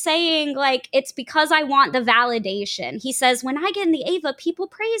keeps saying, like, it's because I want the validation. He says, when I get in the Eva, people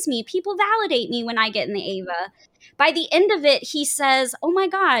praise me. People validate me when I get in the Eva. By the end of it, he says, oh my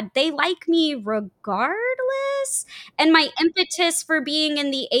God, they like me regardless. And my impetus for being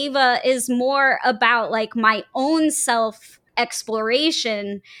in the Eva is more about like my own self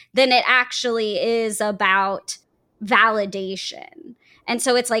exploration than it actually is about validation. And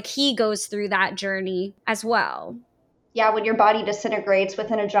so it's like he goes through that journey as well. Yeah, when your body disintegrates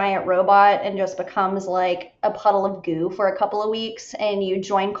within a giant robot and just becomes like a puddle of goo for a couple of weeks, and you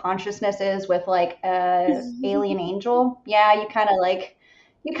join consciousnesses with like a alien angel, yeah, you kind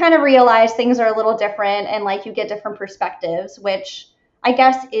of realize things are a little different, and like you get different perspectives, which I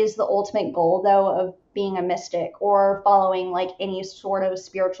guess is the ultimate goal though of being a mystic or following like any sort of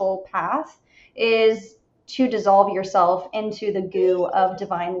spiritual path, is to dissolve yourself into the goo of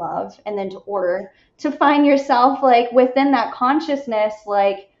divine love, and then to find yourself like within that consciousness.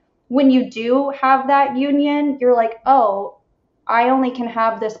 Like when you do have that union, you're like, oh, I only can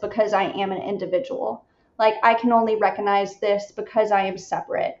have this because I am an individual. Like I can only recognize this because I am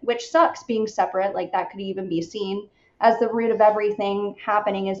separate, which sucks being separate. Like that could even be seen as the root of everything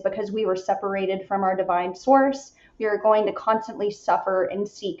happening, is because we were separated from our divine source. We are going to constantly suffer and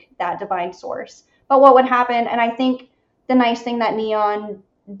seek that divine source. But what would happen, and I think the nice thing that Neon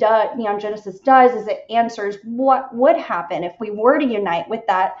Genesis does, is it answers what would happen if we were to unite with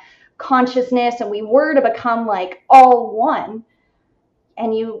that consciousness and we were to become like all one.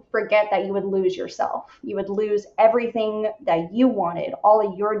 And you forget that you would lose yourself. You would lose everything that you wanted, all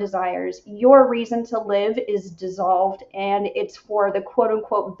of your desires. Your reason to live is dissolved, and it's for the quote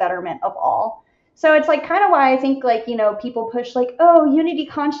unquote betterment of all. So it's like kind of why I think like, people push like, oh, unity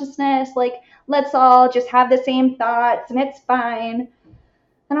consciousness, like let's all just have the same thoughts and it's fine.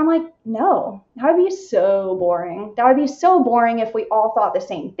 And I'm like, no, that would be so boring. That would be so boring if we all thought the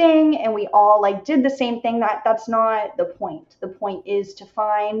same thing and we all like did the same thing. That's not the point. The point is to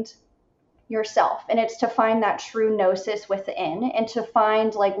find yourself, and it's to find that true gnosis within, and to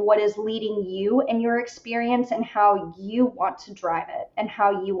find like what is leading you in your experience and how you want to drive it and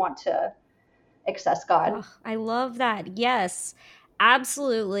how you want to access God. Oh, I love that. Yes,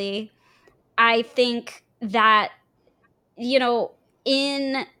 absolutely. I think that,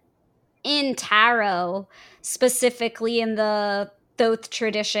 in tarot, specifically in the Thoth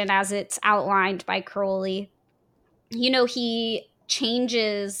tradition as it's outlined by Crowley, he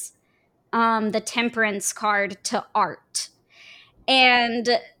changes the Temperance card to art.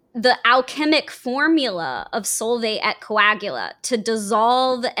 And the alchemic formula of Solvay et Coagula, to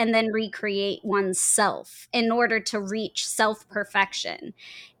dissolve and then recreate oneself in order to reach self-perfection.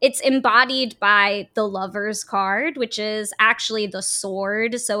 It's embodied by the Lover's card, which is actually the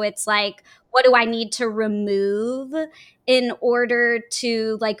sword. So it's like, what do I need to remove in order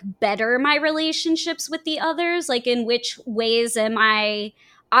to like better my relationships with the others? Like in which ways am I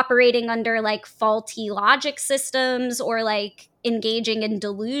operating under like faulty logic systems, or like engaging in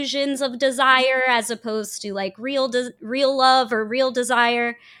delusions of desire as opposed to like real love or real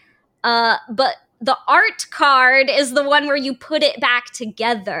desire. But the art card is the one where you put it back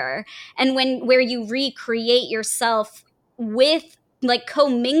together, and where you recreate yourself with like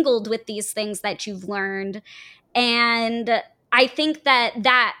commingled with these things that you've learned. And I think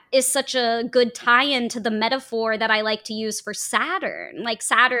that is such a good tie-in to the metaphor that I like to use for Saturn, like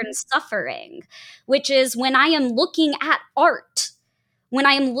Saturn's suffering, which is when I am looking at art,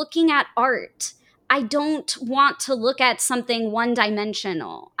 I don't want to look at something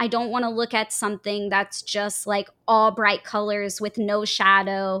one-dimensional. I don't want to look at something that's just like all bright colors with no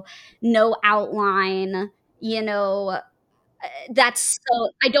shadow, no outline,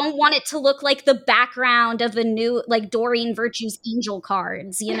 I don't want it to look like the background of a new, like Doreen Virtue's angel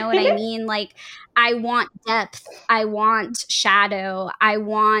cards. You know what I mean? Like, I want depth. I want shadow. I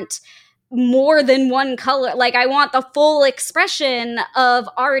want more than one color. Like, I want the full expression of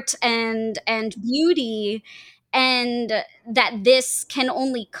art and beauty. And that this can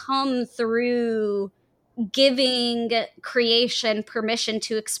only come through giving creation permission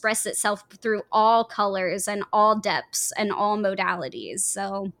to express itself through all colors and all depths and all modalities.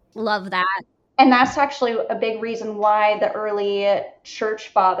 So love that. And that's actually a big reason why the early church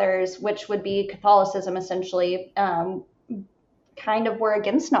fathers, which would be Catholicism essentially, kind of were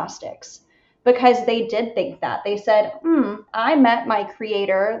against Gnostics, because they did think that. They said, I met my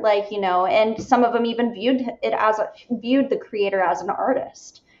creator, like, and some of them even viewed the creator as an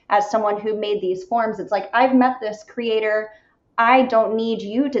artist, as someone who made these forms. It's like, I've met this creator. I don't need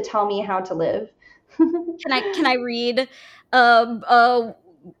you to tell me how to live. Can I read a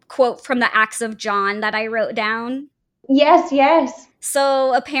quote from the Acts of John that I wrote down? Yes.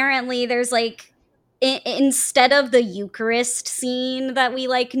 So apparently there's like, instead of the Eucharist scene that we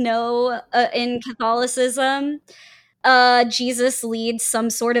like know in Catholicism, Jesus leads some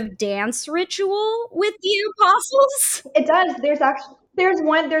sort of dance ritual with the apostles. It does.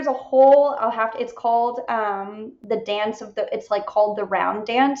 There's a whole, it's called the dance of it's like called the round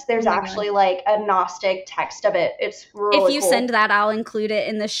dance. There's actually like a Gnostic text of it. It's really If you send that, I'll include it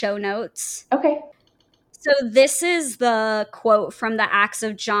in the show notes. Okay. So this is the quote from the Acts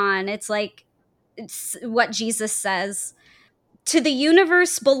of John. It's what Jesus says. To the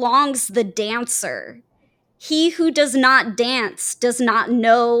universe belongs the dancer. He who does not dance does not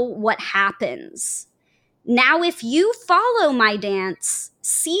know what happens. Now, if you follow my dance,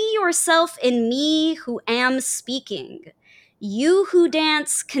 see yourself in me who am speaking. You who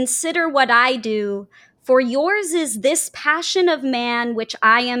dance, consider what I do, for yours is this passion of man which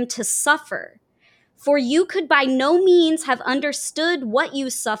I am to suffer. For you could by no means have understood what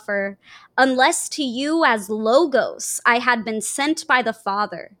you suffer, unless to you as Logos I had been sent by the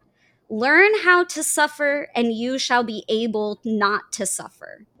Father. Learn how to suffer, and you shall be able not to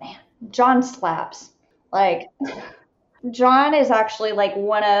suffer. Man, John slaps. Like, John is actually like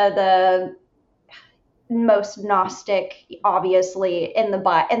one of the most Gnostic, obviously, in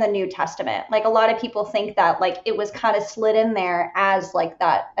the New Testament. Like, a lot of people think that like it was kind of slid in there as like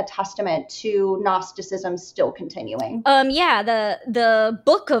a testament to Gnosticism still continuing. Yeah, the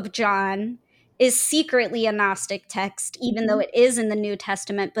book of John is secretly a Gnostic text, even though it is in the New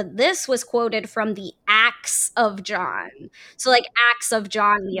Testament. But this was quoted from the Acts of John. So like Acts of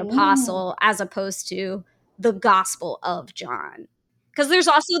John the Apostle, as opposed to the Gospel of John. Because there's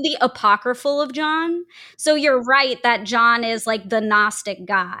also the Apocryphal of John. So you're right that John is like the Gnostic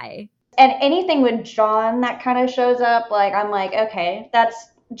guy. And anything with John that kind of shows up, like, I'm like, okay,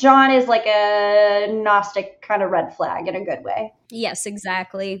 John is like a Gnostic kind of red flag in a good way. Yes,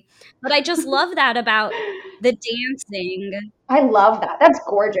 exactly. But I just love that about the dancing. I love that. That's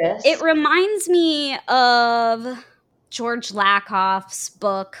gorgeous. It reminds me of George Lakoff's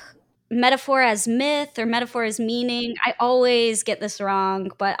book, Metaphor as Myth or Metaphor as Meaning. I always get this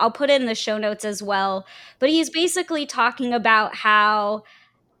wrong, but I'll put it in the show notes as well. But he's basically talking about how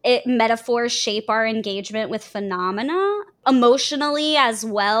metaphors shape our engagement with phenomena emotionally as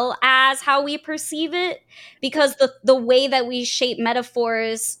well as how we perceive it, because the way that we shape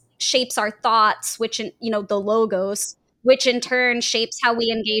metaphors shapes our thoughts, which the logos, which in turn shapes how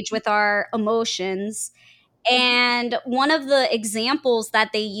we engage with our emotions. And one of the examples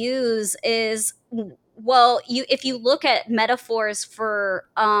that they use is, if you look at metaphors for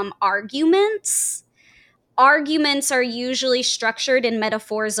arguments are usually structured in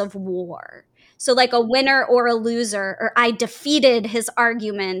metaphors of war. So like a winner or a loser, or I defeated his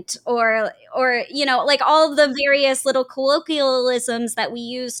argument, or like all of the various little colloquialisms that we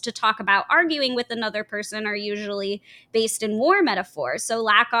use to talk about arguing with another person are usually based in war metaphors. So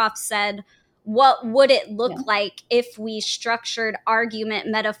Lakoff said, what would it look like if we structured argument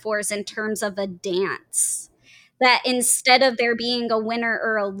metaphors in terms of a dance? That instead of there being a winner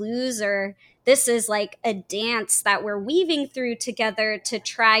or a loser, this is like a dance that we're weaving through together to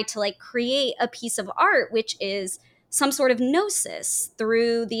try to like create a piece of art, which is some sort of gnosis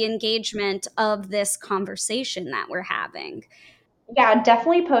through the engagement of this conversation that we're having. Yeah,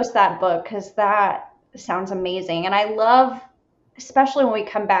 definitely post that book, because that sounds amazing. And I love, especially when we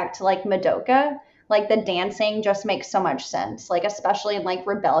come back to like Madoka, like the dancing just makes so much sense, like especially in like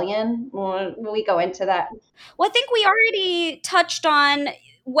Rebellion when we go into that. Well, I think we already touched on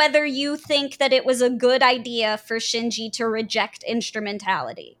whether you think that it was a good idea for Shinji to reject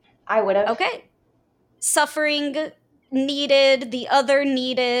instrumentality. I would have. Okay. Suffering needed, the other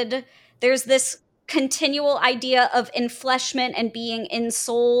needed. There's this continual idea of enfleshment and being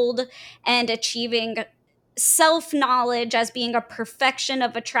ensouled and achieving self-knowledge as being a perfection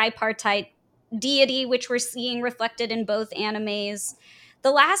of a tripartite deity, which we're seeing reflected in both animes.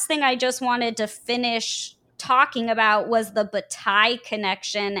 The last thing I just wanted to finish talking about was the Bataille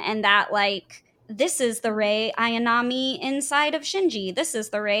connection, and that like this is the Rei Ayanami inside of Shinji, this is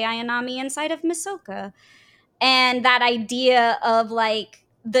the Rei Ayanami inside of Misoka, and that idea of like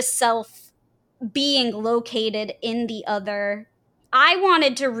the self being located in the other. I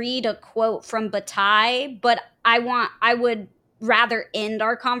wanted to read a quote from Bataille, but I would rather end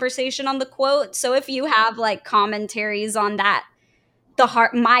our conversation on the quote. So if you have like commentaries on that,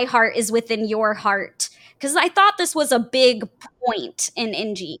 my heart is within your heart, because I thought this was a big point in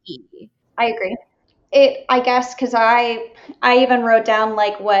NGE. I agree. I guess, because I even wrote down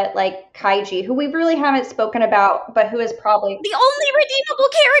like what, like Kaiji, who we really haven't spoken about, but who is probably The only redeemable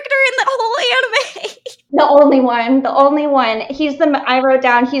character in the whole anime. the only one. I wrote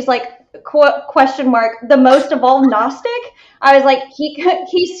down, he's like question mark, the most of all Gnostic. I was like,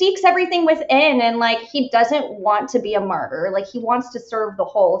 he seeks everything within, and like he doesn't want to be a martyr. Like he wants to serve the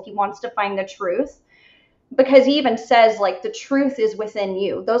whole. He wants to find the truth, because he even says like the truth is within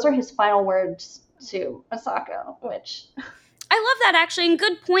you. Those are his final words to Asako, which I love that, actually, and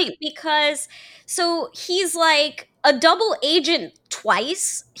good point, because so he's like a double agent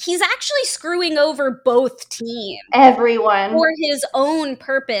twice. He's actually screwing over both teams. Everyone. For his own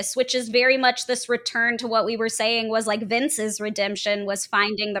purpose, which is very much this return to what we were saying was like Vince's redemption was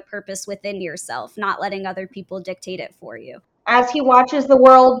finding the purpose within yourself, not letting other people dictate it for you. As he watches the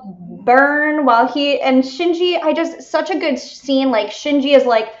world burn while and Shinji, such a good scene. Like Shinji is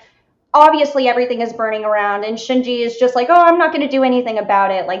like, obviously everything is burning around, and Shinji is just like, oh, I'm not going to do anything about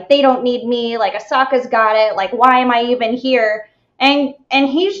it. Like, they don't need me. Like, Asaka's got it. Like, why am I even here? And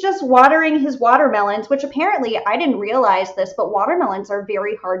he's just watering his watermelons, which apparently, I didn't realize this, but watermelons are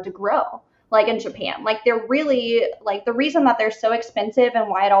very hard to grow, like in Japan. Like, they're really, like, the reason that they're so expensive and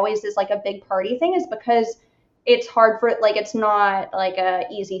why it always is like a big party thing is because it's hard for, like, it's not like a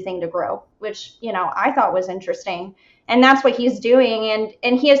easy thing to grow, which, you know, I thought was interesting. And that's what he's doing.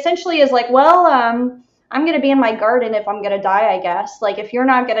 And he essentially is like, well, I'm going to be in my garden if I'm going to die, I guess. Like, if you're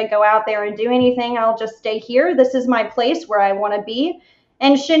not going to go out there and do anything, I'll just stay here. This is my place where I want to be.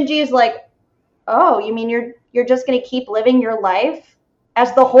 And Shinji's like, oh, you mean you're just going to keep living your life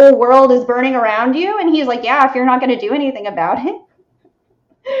as the whole world is burning around you? And he's like, yeah, if you're not going to do anything about it.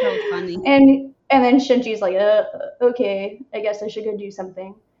 So funny. And then Shinji's like, okay, I guess I should go do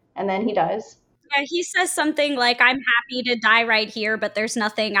something. And then he does. Yeah, he says something like, I'm happy to die right here, but there's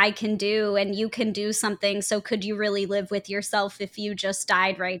nothing I can do, and you can do something, so could you really live with yourself if you just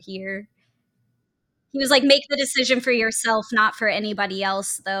died right here? He was like, make the decision for yourself, not for anybody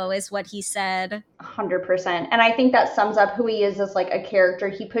else, though, is what he said. 100%. And I think that sums up who he is as like a character.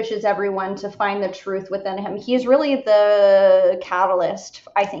 He pushes everyone to find the truth within him. He's really the catalyst,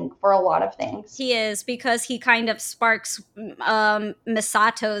 I think, for a lot of things. He is, because he kind of sparks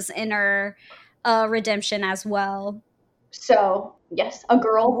Misato's inner redemption as well. So, yes, a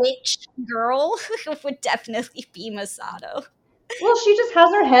girl. Which girl would definitely be Misato? Well, she just has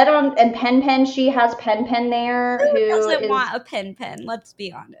her head on, and Pen. She has Pen there. Who doesn't want a Pen? Let's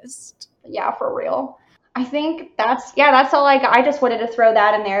be honest. Yeah, for real. I think that's all I just wanted to throw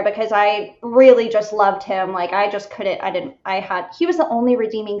that in there because I really just loved him. Like, I just couldn't, he was the only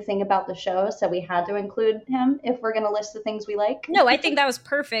redeeming thing about the show, so we had to include him if we're going to list the things we like. No, I think that was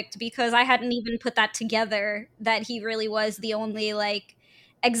perfect because I hadn't even put that together, that he really was the only, like,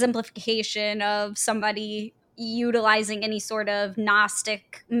 exemplification of somebody utilizing any sort of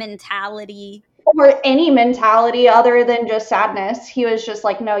Gnostic mentality. Or any mentality other than just sadness. He was just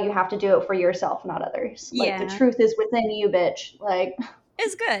like, no, you have to do it for yourself, not others. Like, the truth is within you, bitch. Like,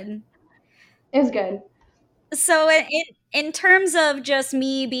 it's good. It's good. So in terms of just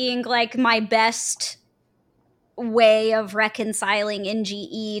me being like my best way of reconciling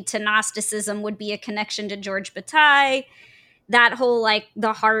NGE to Gnosticism would be a connection to George Bataille. That whole, like,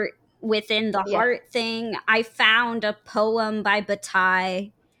 the heart within the heart thing. I found a poem by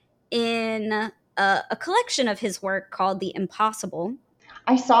Bataille in a collection of his work called The Impossible.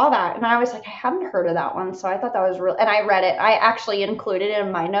 I saw that and I was like, I haven't heard of that one, so I thought that was real. And I read it. I actually included it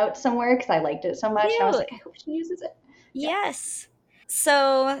in my notes somewhere because I liked it so much. I was like, I hope she uses it. Yes.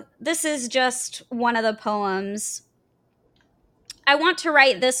 So this is just one of the poems. I want to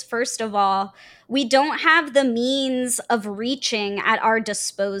write this first of all. We don't have the means of reaching at our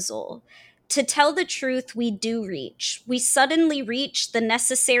disposal. To tell the truth, we do reach. We suddenly reach the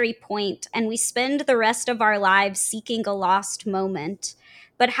necessary point, and we spend the rest of our lives seeking a lost moment.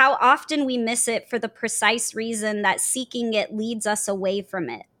 But how often we miss it for the precise reason that seeking it leads us away from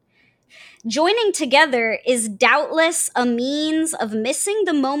it. Joining together is doubtless a means of missing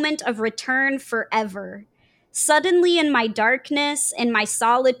the moment of return forever. Suddenly in my darkness, in my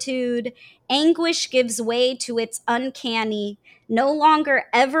solitude, anguish gives way to its uncanny, no longer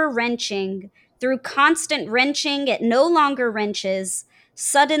ever wrenching. Through constant wrenching, it no longer wrenches.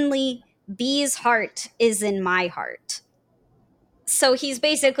 Suddenly, B's heart is in my heart. So he's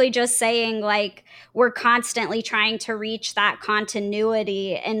basically just saying, like, we're constantly trying to reach that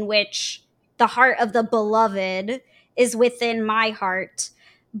continuity in which the heart of the beloved is within my heart.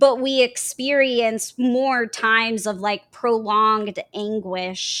 But we experience more times of like prolonged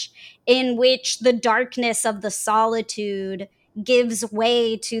anguish in which the darkness of the solitude gives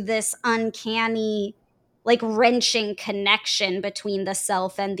way to this uncanny, like wrenching connection between the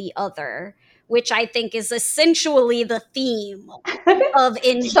self and the other, which I think is essentially the theme of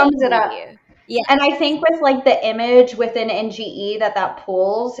Sums it up. NGE. Yeah. And I think with like the image within NGE that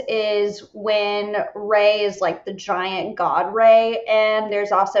pulls is when Rei is like the giant god Rei, and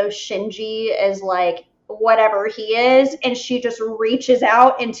there's also Shinji as like whatever he is, and she just reaches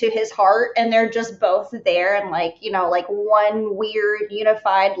out into his heart, and they're just both there, and like, you know, like one weird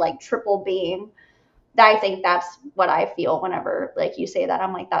unified like triple being. I think that's what I feel whenever like you say that.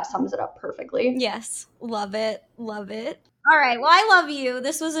 I'm like, that sums it up perfectly. Yes. Love it. Love it. All right. Well, I love you.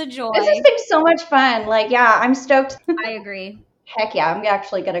 This was a joy. This has been so much fun. Like, yeah, I'm stoked. I agree. Heck yeah, I'm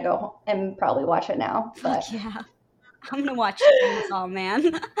actually gonna go home and probably watch it now. But Fuck yeah. I'm gonna watch Chainsaw Man.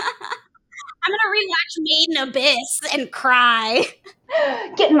 I'm gonna rewatch Made in Abyss and cry.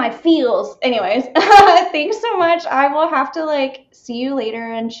 getting my feels. Anyways, thanks so much. I will have to like see you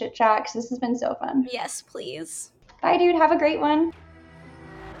later and chit chat because this has been so fun. Yes, please. Bye, dude. Have a great one.